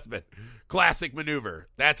her husband. Classic maneuver.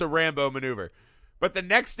 That's a Rambo maneuver. But the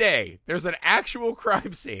next day, there's an actual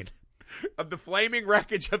crime scene of the flaming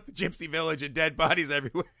wreckage of the gypsy village and dead bodies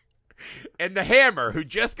everywhere. And the Hammer, who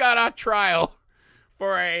just got off trial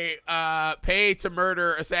for a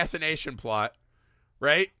pay-to-murder assassination plot,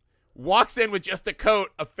 right, walks in with just a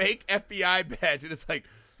coat, a fake FBI badge, and it's like,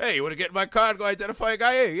 hey, you want to get in my car and go identify a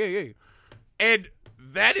guy? Hey. And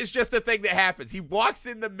that is just a thing that happens. He walks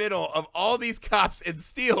in the middle of all these cops and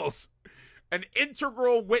steals an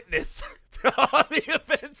integral witness to all the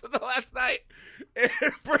events of the last night and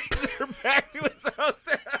brings her back to his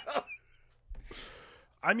hotel.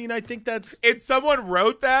 I mean, I think that's... And someone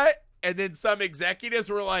wrote that, and then some executives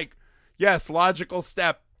were like, yes, logical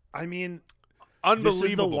step. I mean... Unbelievable. This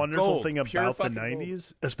is the wonderful gold. thing about the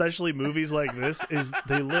 90s, especially movies like this, is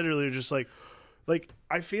they literally are just like,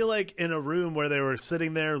 I feel like in a room where they were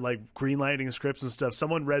sitting there, like, greenlighting scripts and stuff,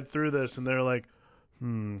 someone read through this and they're like,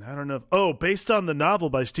 I don't know. Based on the novel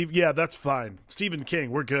by Steve. Yeah, that's fine. Stephen King,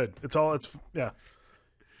 we're good. Yeah.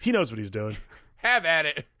 He knows what he's doing. Have at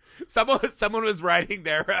it. Someone was writing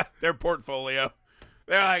their portfolio.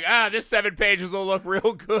 They're like, this 7 pages will look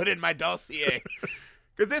real good in my dossier.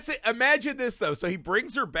 Because imagine this, though. So he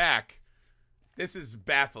brings her back. This is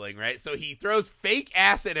baffling, right? So he throws fake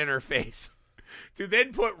acid in her face to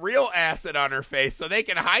then put real acid on her face so they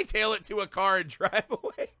can hightail it to a car and drive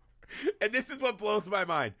away. And this is what blows my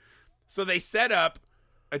mind. So they set up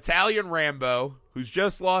Italian Rambo, who's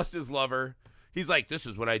just lost his lover. He's like, this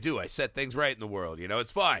is what I do. I set things right in the world. You know,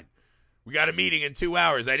 it's fine. We got a meeting in 2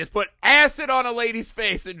 hours. I just put acid on a lady's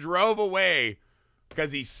face and drove away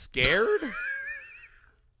because he's scared.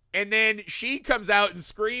 And then she comes out and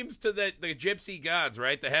screams to the gypsy gods,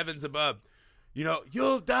 right? The heavens above. You know,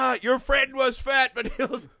 you'll die. Your friend was fat, but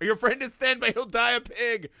your friend is thin, but he'll die a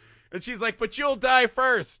pig. And she's like, but you'll die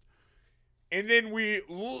first. And then we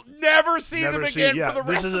never see them again for the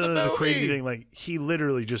rest of the movie. This is the crazy thing. Like, he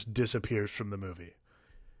literally just disappears from the movie.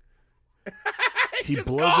 He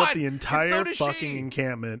blows up the entire fucking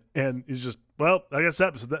encampment, and he's just, well, I guess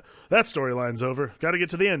that storyline's over. Got to get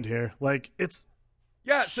to the end here. Like, it's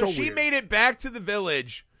so she weird. made it back to the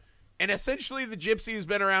village, and essentially the gypsy who's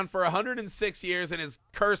been around for 106 years and has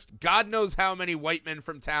cursed God knows how many white men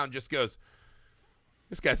from town just goes,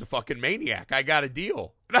 this guy's a fucking maniac. I got a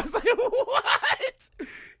deal. And I was like, what?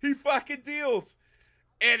 He fucking deals.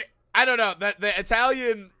 And I don't know, the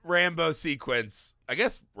Italian Rambo sequence, I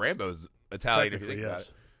guess Rambo's Italian if you think about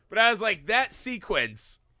it. But I was like, that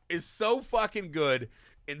sequence is so fucking good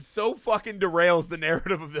and so fucking derails the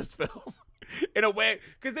narrative of this film. in a way,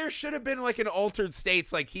 because there should have been like an altered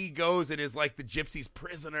states, like he goes and is like the gypsy's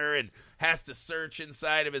prisoner and has to search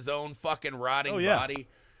inside of his own fucking rotting body.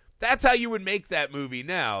 That's how you would make that movie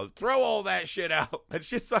now. Throw all that shit out. It's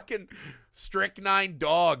just fucking strychnine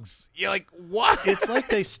dogs. You're like, what? It's like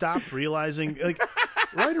they stopped realizing, like,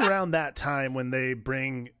 right around that time when they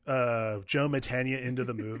bring Joe Mantegna into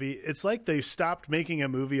the movie, it's like they stopped making a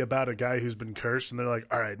movie about a guy who's been cursed, and they're like,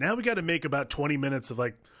 all right, now we got to make about 20 minutes of,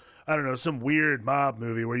 like, I don't know, some weird mob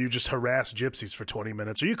movie where you just harass gypsies for 20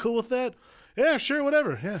 minutes. Are you cool with that? Yeah, sure,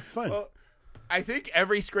 whatever. Yeah, it's fine. Well, I think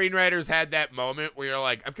every screenwriter's had that moment where you're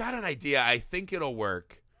like, I've got an idea. I think it'll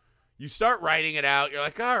work. You start writing it out. You're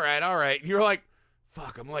like, all right. And you're like,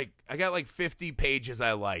 fuck, I got like 50 pages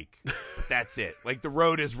I like. But that's it. Like, the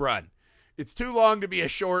road is run. It's too long to be a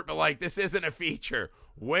short, but like, this isn't a feature.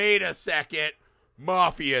 Wait a second.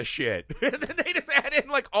 Mafia shit. And then they just add in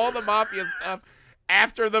like all the mafia stuff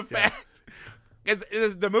after the fact. Because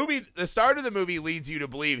the start of the movie leads you to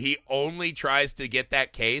believe he only tries to get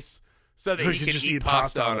that case so that he can just eat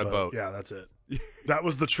pasta on a boat. Yeah, that's it. That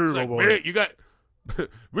was the true like, reward.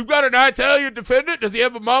 We've got an Italian defendant. Does he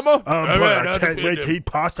have a mama? I can't wait to eat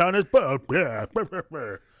pasta on his boat.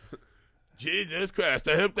 Jesus Christ!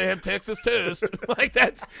 I hope they have Texas toast. Like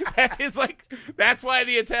that's his like. That's why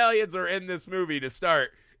the Italians are in this movie to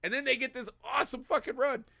start, and then they get this awesome fucking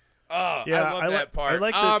run. Oh, yeah, I love that part. I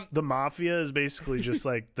like the mafia is basically just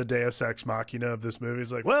like the Deus Ex Machina of this movie.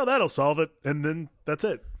 It's like, well, that'll solve it, and then that's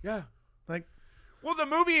it. Yeah. Like, well, the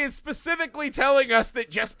movie is specifically telling us that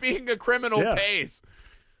just being a criminal pays.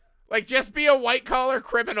 Like, just be a white-collar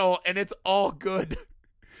criminal, and it's all good.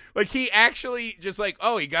 Like, he actually just like,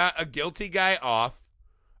 oh, he got a guilty guy off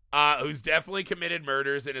who's definitely committed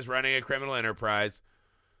murders and is running a criminal enterprise.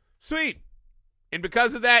 Sweet. And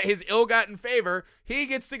because of that, his ill-gotten favor, he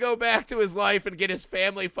gets to go back to his life and get his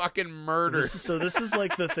family fucking murdered. This is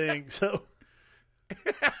like the thing. So...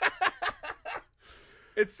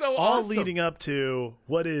 It's so all awesome. Leading up to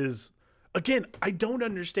what is, again, I don't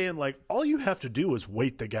understand. Like, all you have to do is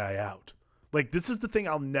wait the guy out. Like, this is the thing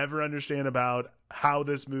I'll never understand about how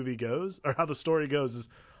this movie goes or how the story goes is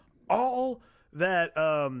all that,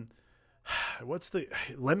 what's the,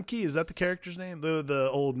 Lemke, is that the character's name? The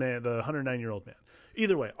old man, the 109-year-old man.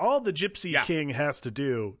 Either way, all the Gypsy King has to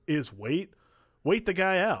do is wait the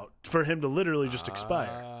guy out for him to literally just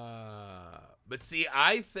expire. But see,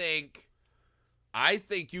 I think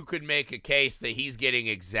you could make a case that he's getting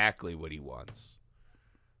exactly what he wants.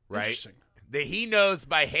 Right? Interesting. That he knows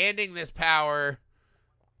by handing this power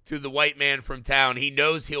to the white man from town, he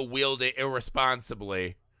knows he'll wield it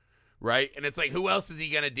irresponsibly. Right? And it's like, who else is he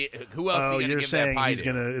going to do? Who else is he going to give that pie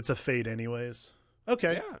to? It's a fate anyways.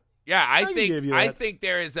 Okay. Yeah. Yeah, I think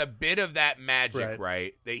there is a bit of that magic,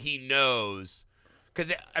 right? That he knows.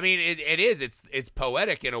 Because, I mean, it's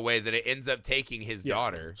poetic in a way that it ends up taking his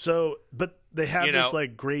daughter. So, but they have this,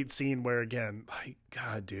 like, great scene where, again, like,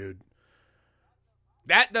 God, dude.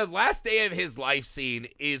 The last day of his life scene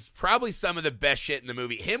is probably some of the best shit in the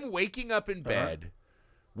movie. Him waking up in bed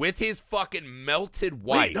with his fucking melted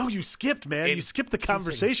wife. Wait, no, you skipped, man. You skipped the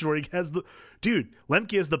conversation where he has the... Dude,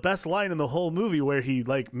 Lemke has the best line in the whole movie where he,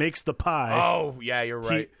 like, makes the pie. Oh, yeah, you're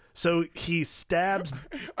right. So he stabs.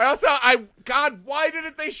 God, why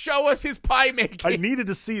didn't they show us his pie making? I needed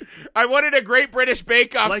to see. I wanted a Great British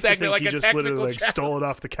Bake Off segment, like he a just technical literally challenge. Stole it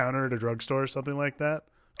off the counter at a drugstore or something like that.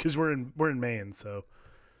 Because we're in Maine, so.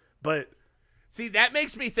 But see, that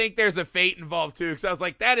makes me think there's a fate involved too. Because I was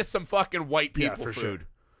like, that is some fucking white people for food.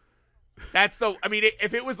 Sure. That's the. I mean,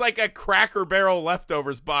 if it was like a Cracker Barrel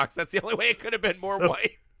leftovers box, that's the only way it could have been more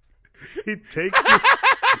white. He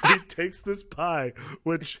takes this pie,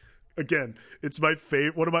 which. Again, it's my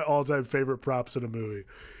one of my all-time favorite props in a movie.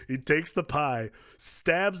 He takes the pie,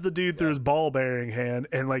 stabs the dude through his ball-bearing hand,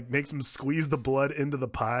 and like makes him squeeze the blood into the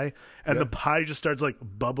pie, and the pie just starts like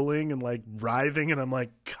bubbling and like writhing, and I'm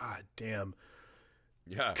like, God damn.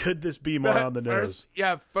 Yeah. Could this be more on the nose?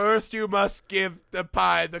 First you must give the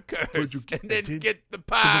pie the curse, and then get the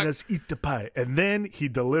pie. Someone else eat the pie, and then he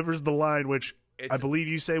delivers the line, which I believe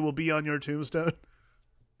you say will be on your tombstone.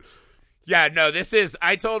 Yeah, no, this is...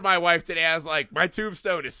 I told my wife today, I was like, my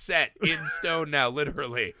tombstone is set in stone now,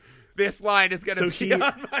 literally. This line is going to be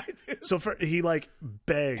on my tombstone. So he, like,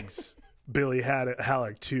 begs Billy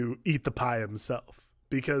Halleck to eat the pie himself.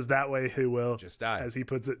 Because that way he will, just die. As he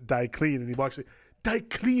puts it, die clean. And he walks in, die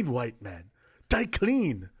clean, white man. Die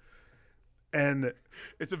clean. And...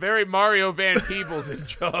 It's a very Mario Van Peebles in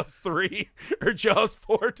Jaws 3 or Jaws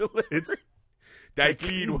 4 delivery. It's... Die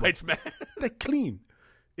clean, white man. Die clean.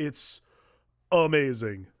 It's...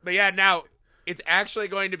 amazing. But yeah, now It's actually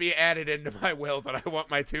going to be added into my will that I want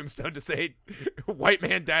my tombstone to say, "White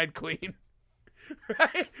man died clean."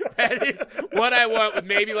 Right? That is what I want, with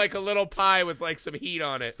maybe like a little pie with like some heat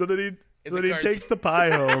on it. So then he takes the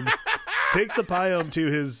pie home, to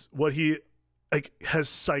his what he like has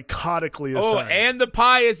psychotically assigned. Oh, and the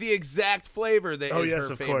pie is the exact flavor that oh is yes,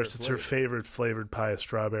 her of favorite course, it's her favorite flavored pie,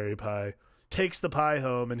 strawberry pie. Takes the pie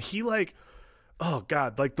home, and he like, oh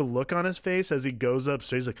god, like the look on his face as he goes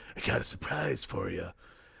upstairs, like, I got a surprise for you,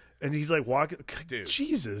 and he's like walking. Dude.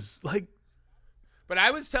 Jesus, like. But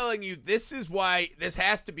I was telling you, this is why this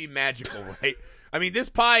has to be magical, right? I mean, this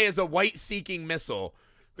pie is a white-seeking missile,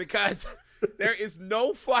 because there is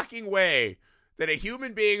no fucking way that a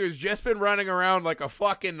human being who's just been running around like a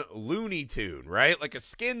fucking Looney Tune, right? Like a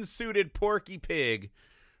skin-suited Porky Pig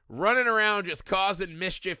running around just causing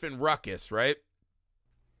mischief and ruckus, right?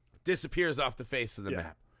 Disappears off the face of the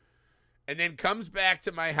map. And then comes back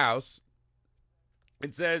to my house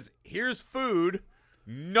and says, here's food,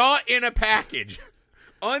 not in a package.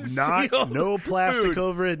 Unsealed no plastic food.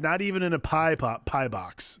 over it, not even in a pie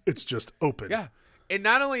box. It's just open. Yeah. And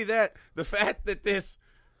not only that, the fact that this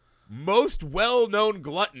most well-known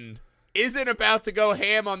glutton isn't about to go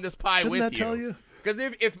ham on this pie Shouldn't with that you. tell you? Because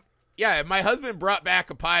if my husband brought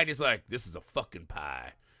back a pie and he's like, this is a fucking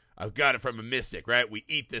pie. I've got it from a mystic, right? We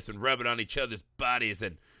eat this and rub it on each other's bodies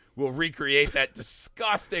and we'll recreate that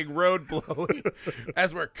disgusting road blowing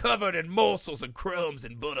as we're covered in morsels and crumbs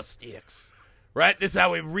and butter sticks. Right? This is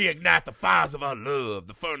how we reignite the fires of our love,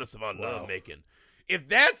 the furnace of our love making. If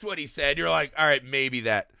that's what he said, you're like, all right, maybe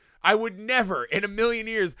that. I would never in a million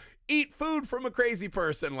years eat food from a crazy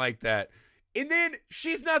person like that. And then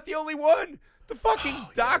she's not the only one. The fucking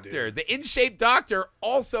doctor, the in-shape doctor,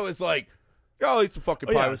 also is like, "Yeah, I'll eat some fucking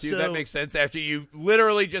pie with you." That makes sense after you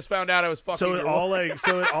literally just found out I was fucking.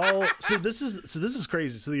 So this is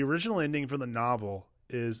crazy. So the original ending for the novel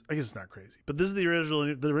is, I guess it's not crazy, but this is the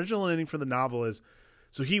original ending for the novel is,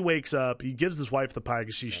 so he wakes up, he gives his wife the pie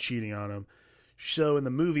because she's cheating on him. So in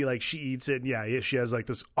the movie, like, she eats it, and she has like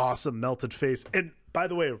this awesome melted face. And by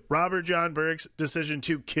the way, Robert John Burke's decision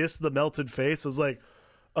to kiss the melted face was like,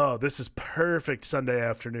 oh, this is perfect Sunday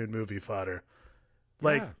afternoon movie fodder.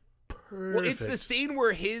 Like, perfect. Well, it's the scene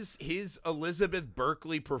where his Elizabeth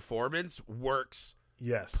Berkley performance works.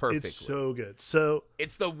 Yes, perfectly. It's so good. So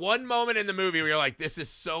it's the one moment in the movie where you're like, this is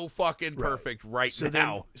so fucking perfect right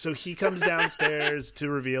now. So he comes downstairs to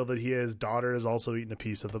reveal that his daughter has also eaten a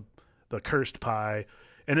piece of the cursed pie.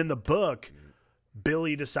 And in the book,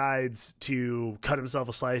 Billy decides to cut himself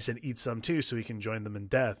a slice and eat some too so he can join them in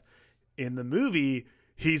death. In the movie,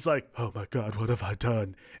 he's like, oh my God, what have I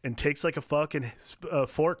done? And takes like a fucking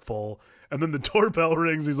forkful. And then the doorbell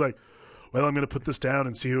rings. He's like, well, I'm going to put this down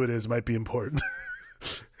and see who it is. It might be important.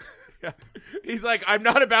 Yeah. He's like, I'm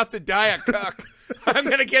not about to die a cuck. I'm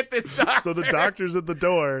going to get this doctor. So the doctor's at the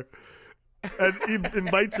door, and he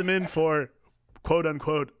invites him in for, quote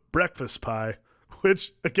unquote, breakfast pie,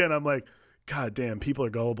 which, again, I'm like, God damn, people are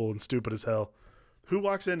gullible and stupid as hell. Who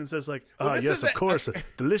walks in and says like, yes, of course, a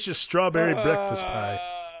delicious strawberry breakfast pie.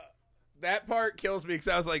 That part kills me because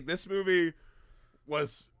I was like, this movie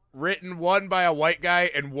was written one by a white guy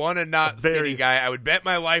and one a not skinny guy. I would bet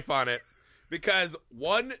my life on it. Because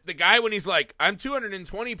one, the guy, when he's like, I'm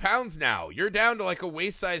 220 pounds now. You're down to like a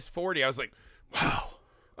waist size 40. I was like, wow.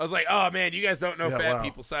 I was like, oh man, you guys don't know fat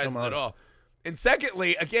people sizes at all. And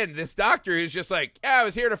secondly, again, this doctor is just like, yeah, I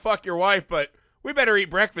was here to fuck your wife, but we better eat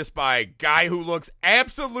breakfast by a guy who looks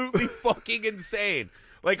absolutely fucking insane.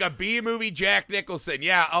 Like a B-movie Jack Nicholson.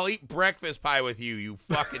 Yeah, I'll eat breakfast pie with you, you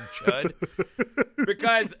fucking chud.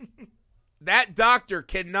 Because that doctor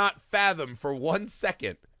cannot fathom for 1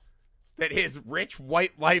 second that his rich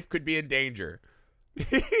white life could be in danger.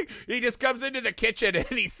 He just comes into the kitchen and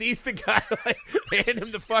he sees the guy like hand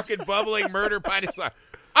him the fucking bubbling murder pie. He's like,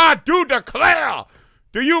 I do declare,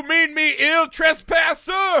 do you mean me ill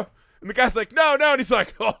trespasser? And the guy's like, no. And he's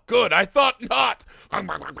like, oh, good, I thought not. And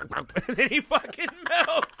then he fucking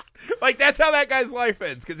melts. Like, that's how that guy's life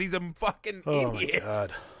ends, because he's a fucking idiot. Oh, my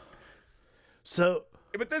God. So.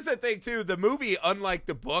 But this is the thing, too. The movie, unlike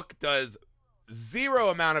the book, does zero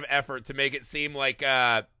amount of effort to make it seem like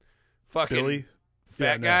fucking Billy?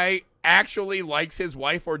 fat guy actually likes his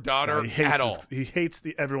wife or daughter at all. He hates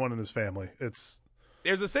everyone in his family.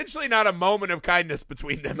 There's essentially not a moment of kindness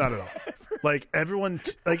between them. Not at all. Like, everyone,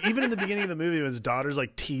 like, even in the beginning of the movie, when his daughter's,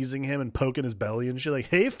 like, teasing him and poking his belly and shit, like,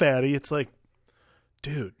 hey, fatty. It's like,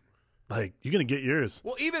 dude, like, you're going to get yours.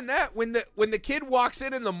 Well, even that, when the kid walks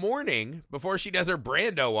in the morning, before she does her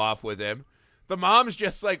Brando off with him, the mom's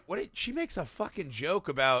just like, she makes a fucking joke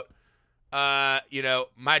about,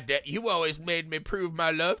 my dad, you always made me prove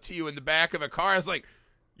my love to you in the back of a car. I was like,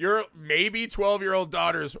 your maybe 12-year-old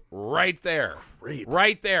daughter's right there. Great.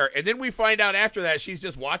 Right there. And then we find out after that she's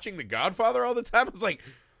just watching The Godfather all the time. I was like,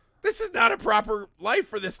 this is not a proper life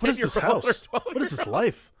for this 10-year-old or 12-year-old. What is this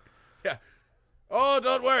life? Yeah. Oh,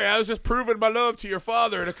 don't worry. I was just proving my love to your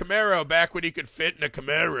father in a Camaro back when he could fit in a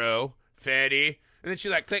Camaro, fatty. And then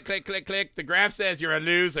she's like, click, click, click, click. The graph says you're a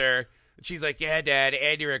loser. And she's like, yeah, Dad,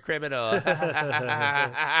 and you're a criminal.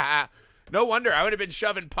 No wonder I would have been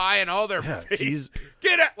shoving pie in all their face.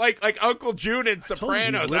 Get it, like Uncle June in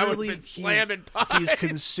Sopranos. I would have been slamming pie. He's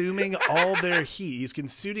consuming all their heat. He's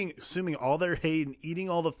consuming all their hate and eating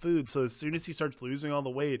all the food. So as soon as he starts losing all the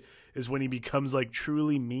weight is when he becomes like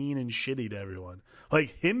truly mean and shitty to everyone.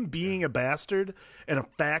 Like him being a bastard and a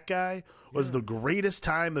fat guy was the greatest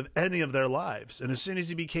time of any of their lives. And as soon as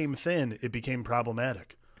he became thin, it became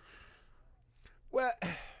problematic. Well,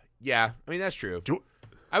 yeah. I mean, that's true.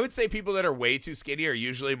 I would say people that are way too skinny are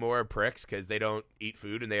usually more pricks because they don't eat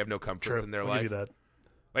food and they have no comforts in their life. Give you that.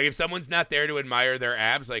 Like if someone's not there to admire their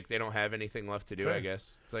abs, like they don't have anything left to do. Fair. I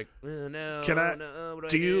guess it's like no. Can I? No, what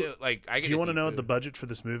do you like? Do you want to know what the budget for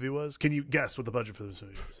this movie was? Can you guess what the budget for this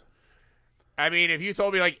movie was? I mean, if you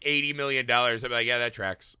told me like $80 million, I'd be like, yeah, that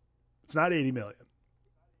tracks. It's not $80 million.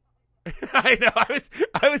 I know.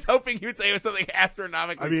 I was hoping you would say it was something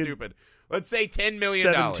astronomically stupid. Let's say $10 million.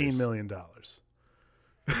 $17 million.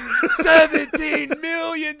 $17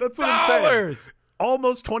 million. That's what I'm saying.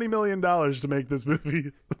 Almost $20 million to make this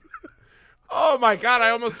movie. Oh my God!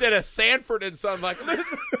 I almost did a Sanford and Son like this.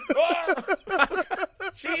 Oh,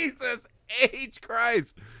 Jesus H.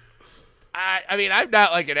 Christ! I mean, I'm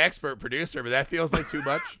not like an expert producer, but that feels like too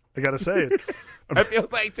much. I gotta say it. That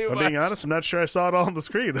feels like too much. I'm being honest. I'm not sure I saw it all on the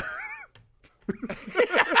screen.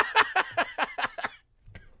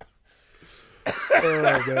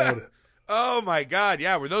 Oh man. Oh my God!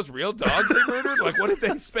 Yeah, were those real dogs they murdered? Like, what did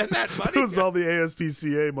they spend that money? It was all the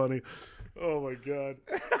ASPCA money. Oh my God!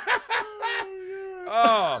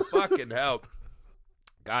 Oh fucking help!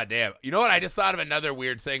 God damn! You know what? I just thought of another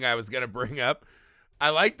weird thing I was gonna bring up.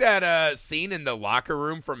 I like that scene in the locker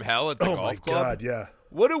room from Hell at the golf club. Oh my God! Yeah.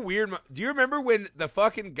 What a weird. Do you remember when the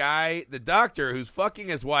fucking guy, the doctor who's fucking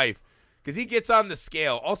his wife, because he gets on the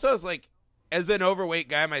scale? Also, I was like, as an overweight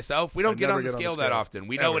guy myself, we don't get on the scale that often.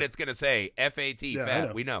 We know what it's going to say. F-A-T,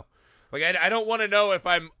 fat. We know. Like, I don't want to know if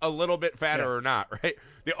I'm a little bit fatter or not, right?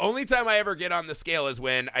 The only time I ever get on the scale is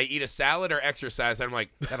when I eat a salad or exercise. And I'm like,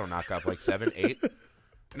 that'll knock up like 7, 8.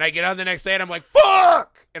 And I get on the next day and I'm like,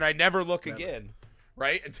 fuck! And I never look again,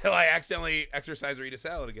 right? Until I accidentally exercise or eat a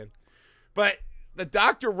salad again. But the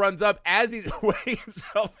doctor runs up as he's weighing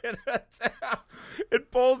himself in a towel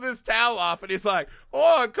and pulls his towel off, and he's like,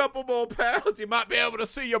 oh, a couple more pounds, you might be able to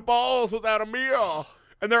see your balls without a meal.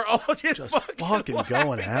 And they're all just fucking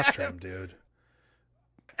going after him, dude.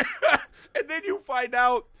 And then you find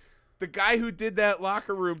out the guy who did that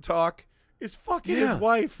locker room talk is fucking his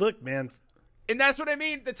wife. Look, man. And that's what I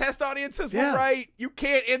mean. The test audiences were right. You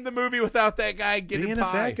can't end the movie without that guy getting Being pie.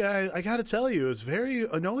 a fat guy, I got to tell you, is very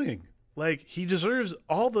annoying. Like, he deserves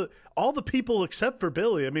all the people except for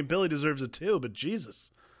Billy. I mean, Billy deserves it too, but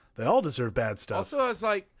Jesus, they all deserve bad stuff. Also, I was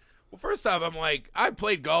like, well, first off, I'm like, I've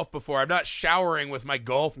played golf before. I'm not showering with my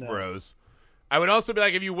golf bros. I would also be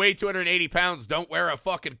like, if you weigh 280 pounds, don't wear a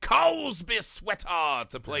fucking Cosby sweater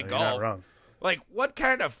to play golf. You're not wrong. Like, what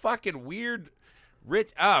kind of fucking weird,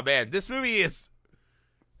 rich? Oh, man, this movie is,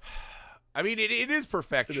 I mean, it is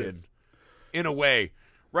perfection in a way,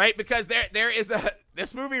 right? Because there is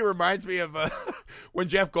this movie reminds me of when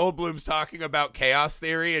Jeff Goldblum's talking about chaos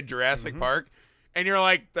theory in Jurassic Park, and you're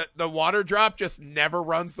like, the water drop just never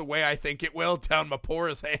runs the way I think it will down my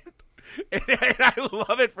porous hand. And I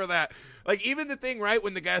love it for that. Like, even the thing, right,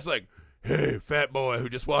 when the guy's like, hey, fat boy who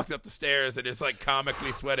just walked up the stairs and is like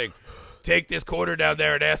comically sweating, take this quarter down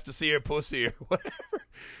there and ask to see her pussy or whatever.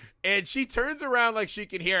 And she turns around like she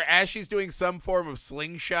can hear as she's doing some form of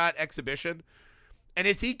slingshot exhibition. And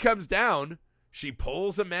as he comes down, she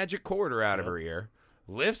pulls a magic quarter out of her ear,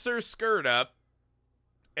 lifts her skirt up,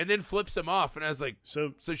 and then flips him off. And I was like,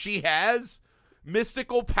 so she has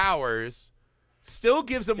mystical powers, still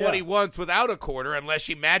gives him what he wants without a quarter, unless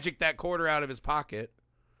she magicked that quarter out of his pocket.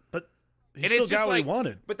 But he still got what he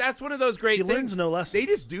wanted. But that's one of those great things. He learns no lessons. They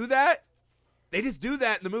just do that. They just do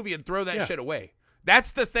that in the movie and throw that shit away.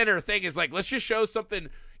 That's the thinner thing, is like, let's just show something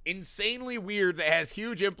insanely weird that has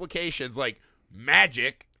huge implications, like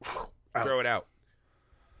magic. Throw it out.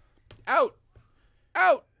 Out.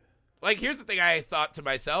 Like, here's the thing I thought to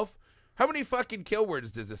myself. How many fucking kill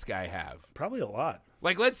words does this guy have? Probably a lot.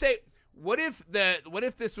 Like, let's say, what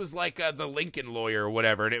if this was like the Lincoln lawyer or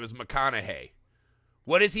whatever, and it was McConaughey?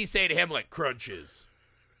 What does he say to him? Like crunches,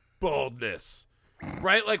 baldness,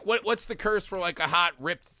 right? Like what's the curse for like a hot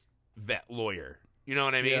ripped vet lawyer? You know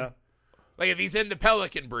what I mean? Yeah. Like if he's in the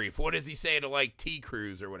Pelican Brief, what does he say to like T.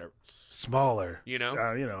 Cruz or whatever? Smaller. You know?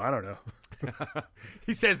 I don't know.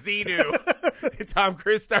 He says Xenu. Tom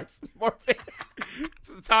Cruise starts morphing.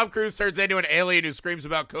 So Tom Cruise turns into an alien who screams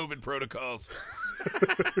about COVID protocols.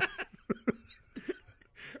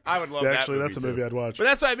 I would love that. Actually, that's a movie I'd watch. But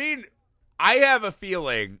that's what I mean. I have a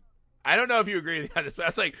feeling. I don't know if you agree with this, but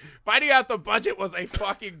that's like finding out the budget was a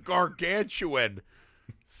fucking gargantuan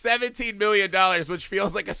 $17 million, which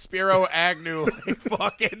feels like a Spiro Agnew like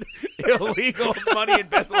fucking illegal money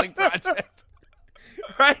embezzling project.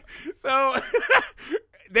 Right? So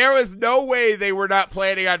there was no way they were not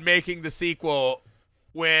planning on making the sequel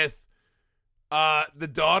with the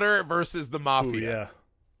daughter versus the mafia. Ooh, yeah.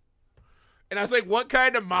 And I was like, what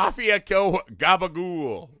kind of mafia kill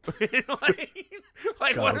Gabagool?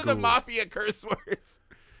 like what are the mafia curse words?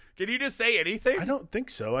 Can you just say anything? I don't think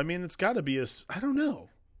so. I mean, it's got to be I don't know.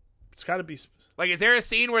 It's got to be. Like, is there a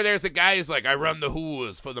scene where there's a guy who's like, I run the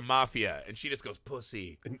hools for the mafia, and she just goes,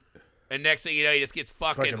 pussy. And next thing you know, he just gets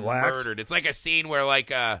fucking murdered. It's like a scene where,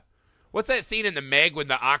 like, what's that scene in The Meg when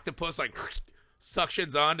the octopus, like,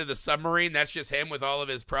 suctions onto the submarine? That's just him with all of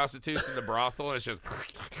his prostitutes in the brothel, and it's just...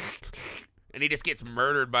 And he just gets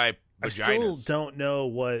murdered by vaginas. I still don't know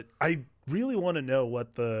what... I really want to know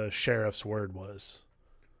what the sheriff's word was.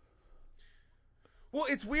 Well,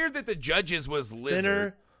 it's weird that the judge's was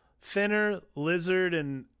lizard. Thinner, lizard,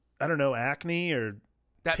 and, I don't know, acne or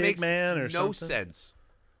that pig makes man or no something. sense.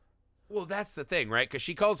 Well, that's the thing, right? Because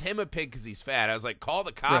she calls him a pig because he's fat. I was like, call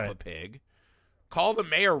the cop a pig. Call the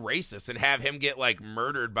mayor racist and have him get, like,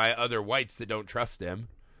 murdered by other whites that don't trust him.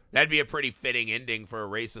 That'd be a pretty fitting ending for a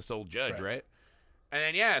racist old judge, right? And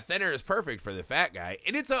then, yeah, thinner is perfect for the fat guy.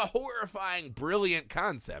 And it's a horrifying, brilliant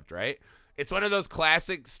concept, right? It's one of those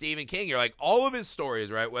classic Stephen King. You're like, all of his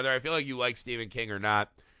stories, right? Whether I feel like you like Stephen King or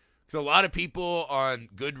not. Because a lot of people on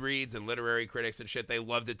Goodreads and literary critics and shit, they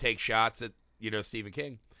love to take shots at, Stephen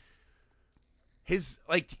King. His,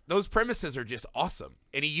 like, those premises are just awesome.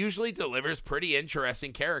 And he usually delivers pretty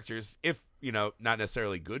interesting characters, if, not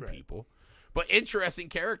necessarily good people. But interesting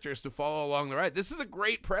characters to follow along the ride. This is a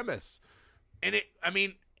great premise. And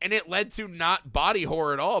it led to not body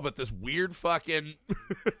horror at all, but this weird fucking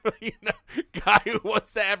guy who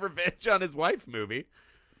wants to have revenge on his wife movie.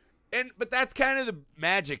 But that's kind of the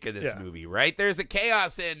magic of this movie, right? There's a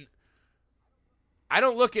chaos in... I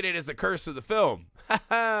don't look at it as a curse of the film.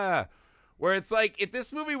 Where it's like, if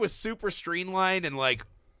this movie was super streamlined and like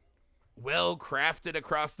well crafted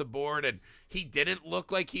across the board, and he didn't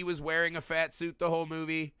look like he was wearing a fat suit the whole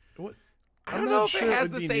movie. I don't know if it has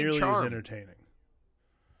the same charm. As entertaining.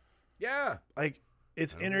 Yeah, like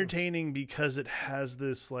it's entertaining because it has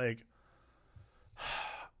this like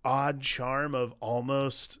odd charm of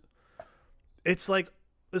almost. It's like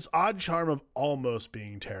this odd charm of almost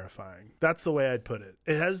being terrifying. That's the way I'd put it.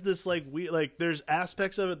 It has this like there's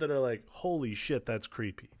aspects of it that are like, holy shit, that's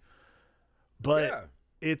creepy, but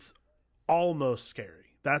it's almost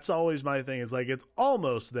scary. That's always my thing. It's like, it's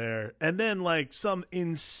almost there. And then like some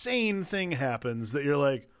insane thing happens that you're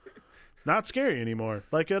like, not scary anymore.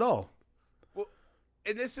 Like at all. Well,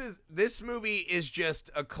 and this movie is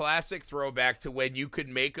just a classic throwback to when you could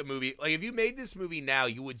make a movie. Like if you made this movie now,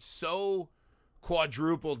 you would so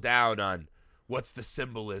quadruple down on what's the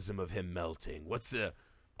symbolism of him melting. What's the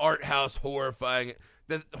art house horrifying.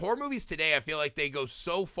 The horror movies today, I feel like they go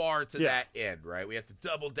so far to that end, right? We have to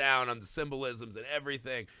double down on the symbolisms and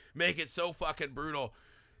everything, make it so fucking brutal.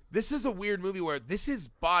 This is a weird movie where this is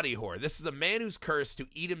body horror. This is a man who's cursed to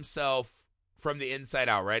eat himself from the inside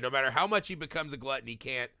out, right? No matter how much he becomes a glutton, he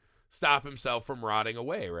can't stop himself from rotting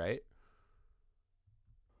away, right?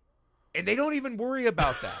 And they don't even worry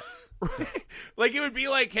about that. Right? Like, it would be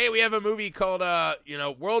like, hey, we have a movie called,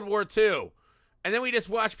 World War II. And then we just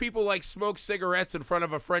watch people like smoke cigarettes in front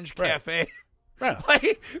of a French cafe. Right.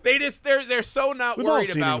 Like they're so not We've worried all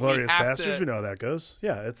seen about Inglourious Basterds. To, we know how that goes.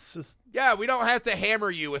 Yeah, it's just we don't have to hammer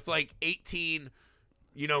you with like 18,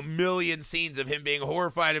 million scenes of him being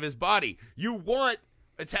horrified of his body. You want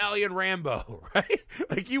Italian Rambo, right?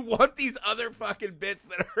 Like you want these other fucking bits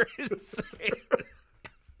that are insane.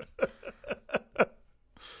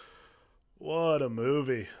 What a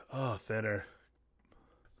movie! Oh, Thinner.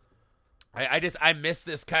 I miss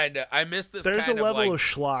this kind of. There's kind a level of, of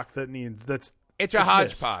schlock that needs. It's a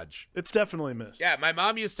hodgepodge. It's definitely missed. Yeah, my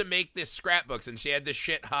mom used to make this scrapbooks, and she had this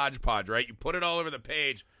shit hodgepodge, right? You put it all over the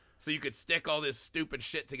page. so you could stick all this stupid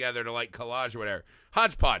shit together to like collage or whatever.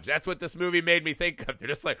 Hodgepodge. That's what this movie made me think of. They're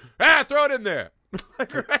just like, throw it in there.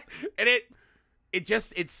 Right? And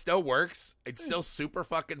it still works. It's still super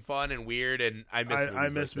fucking fun and weird, and I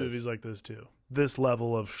miss movies like this too. This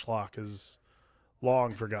level of schlock is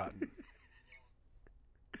long forgotten.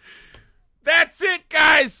 That's it,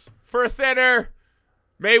 guys, for Thinner.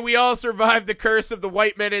 May we all survive the curse of the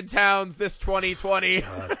white men in towns this 2020.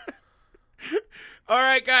 All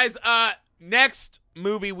right, guys. Next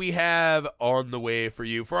movie we have on the way for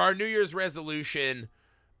you for our New Year's resolution,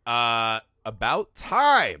 About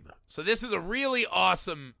Time. So this is a really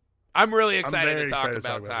awesome. I'm really excited to talk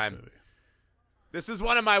about Time. This is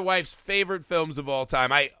one of my wife's favorite films of all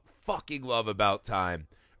time. I fucking love About Time.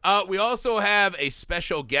 We also have a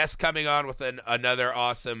special guest coming on with another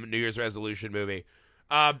awesome New Year's resolution movie.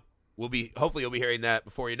 Hopefully you'll be hearing that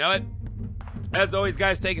before you know it. As always,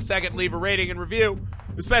 guys, take a second, leave a rating and review,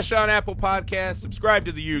 especially on Apple Podcasts. Subscribe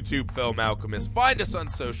to the YouTube Film Alchemist. Find us on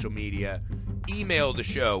social media. Email the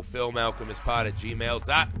show,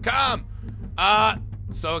 filmalchemistpod@gmail.com.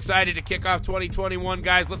 So excited to kick off 2021,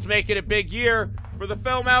 guys. Let's make it a big year for the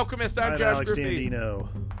Film Alchemist. I'm Josh Alex Griffey. Dandino.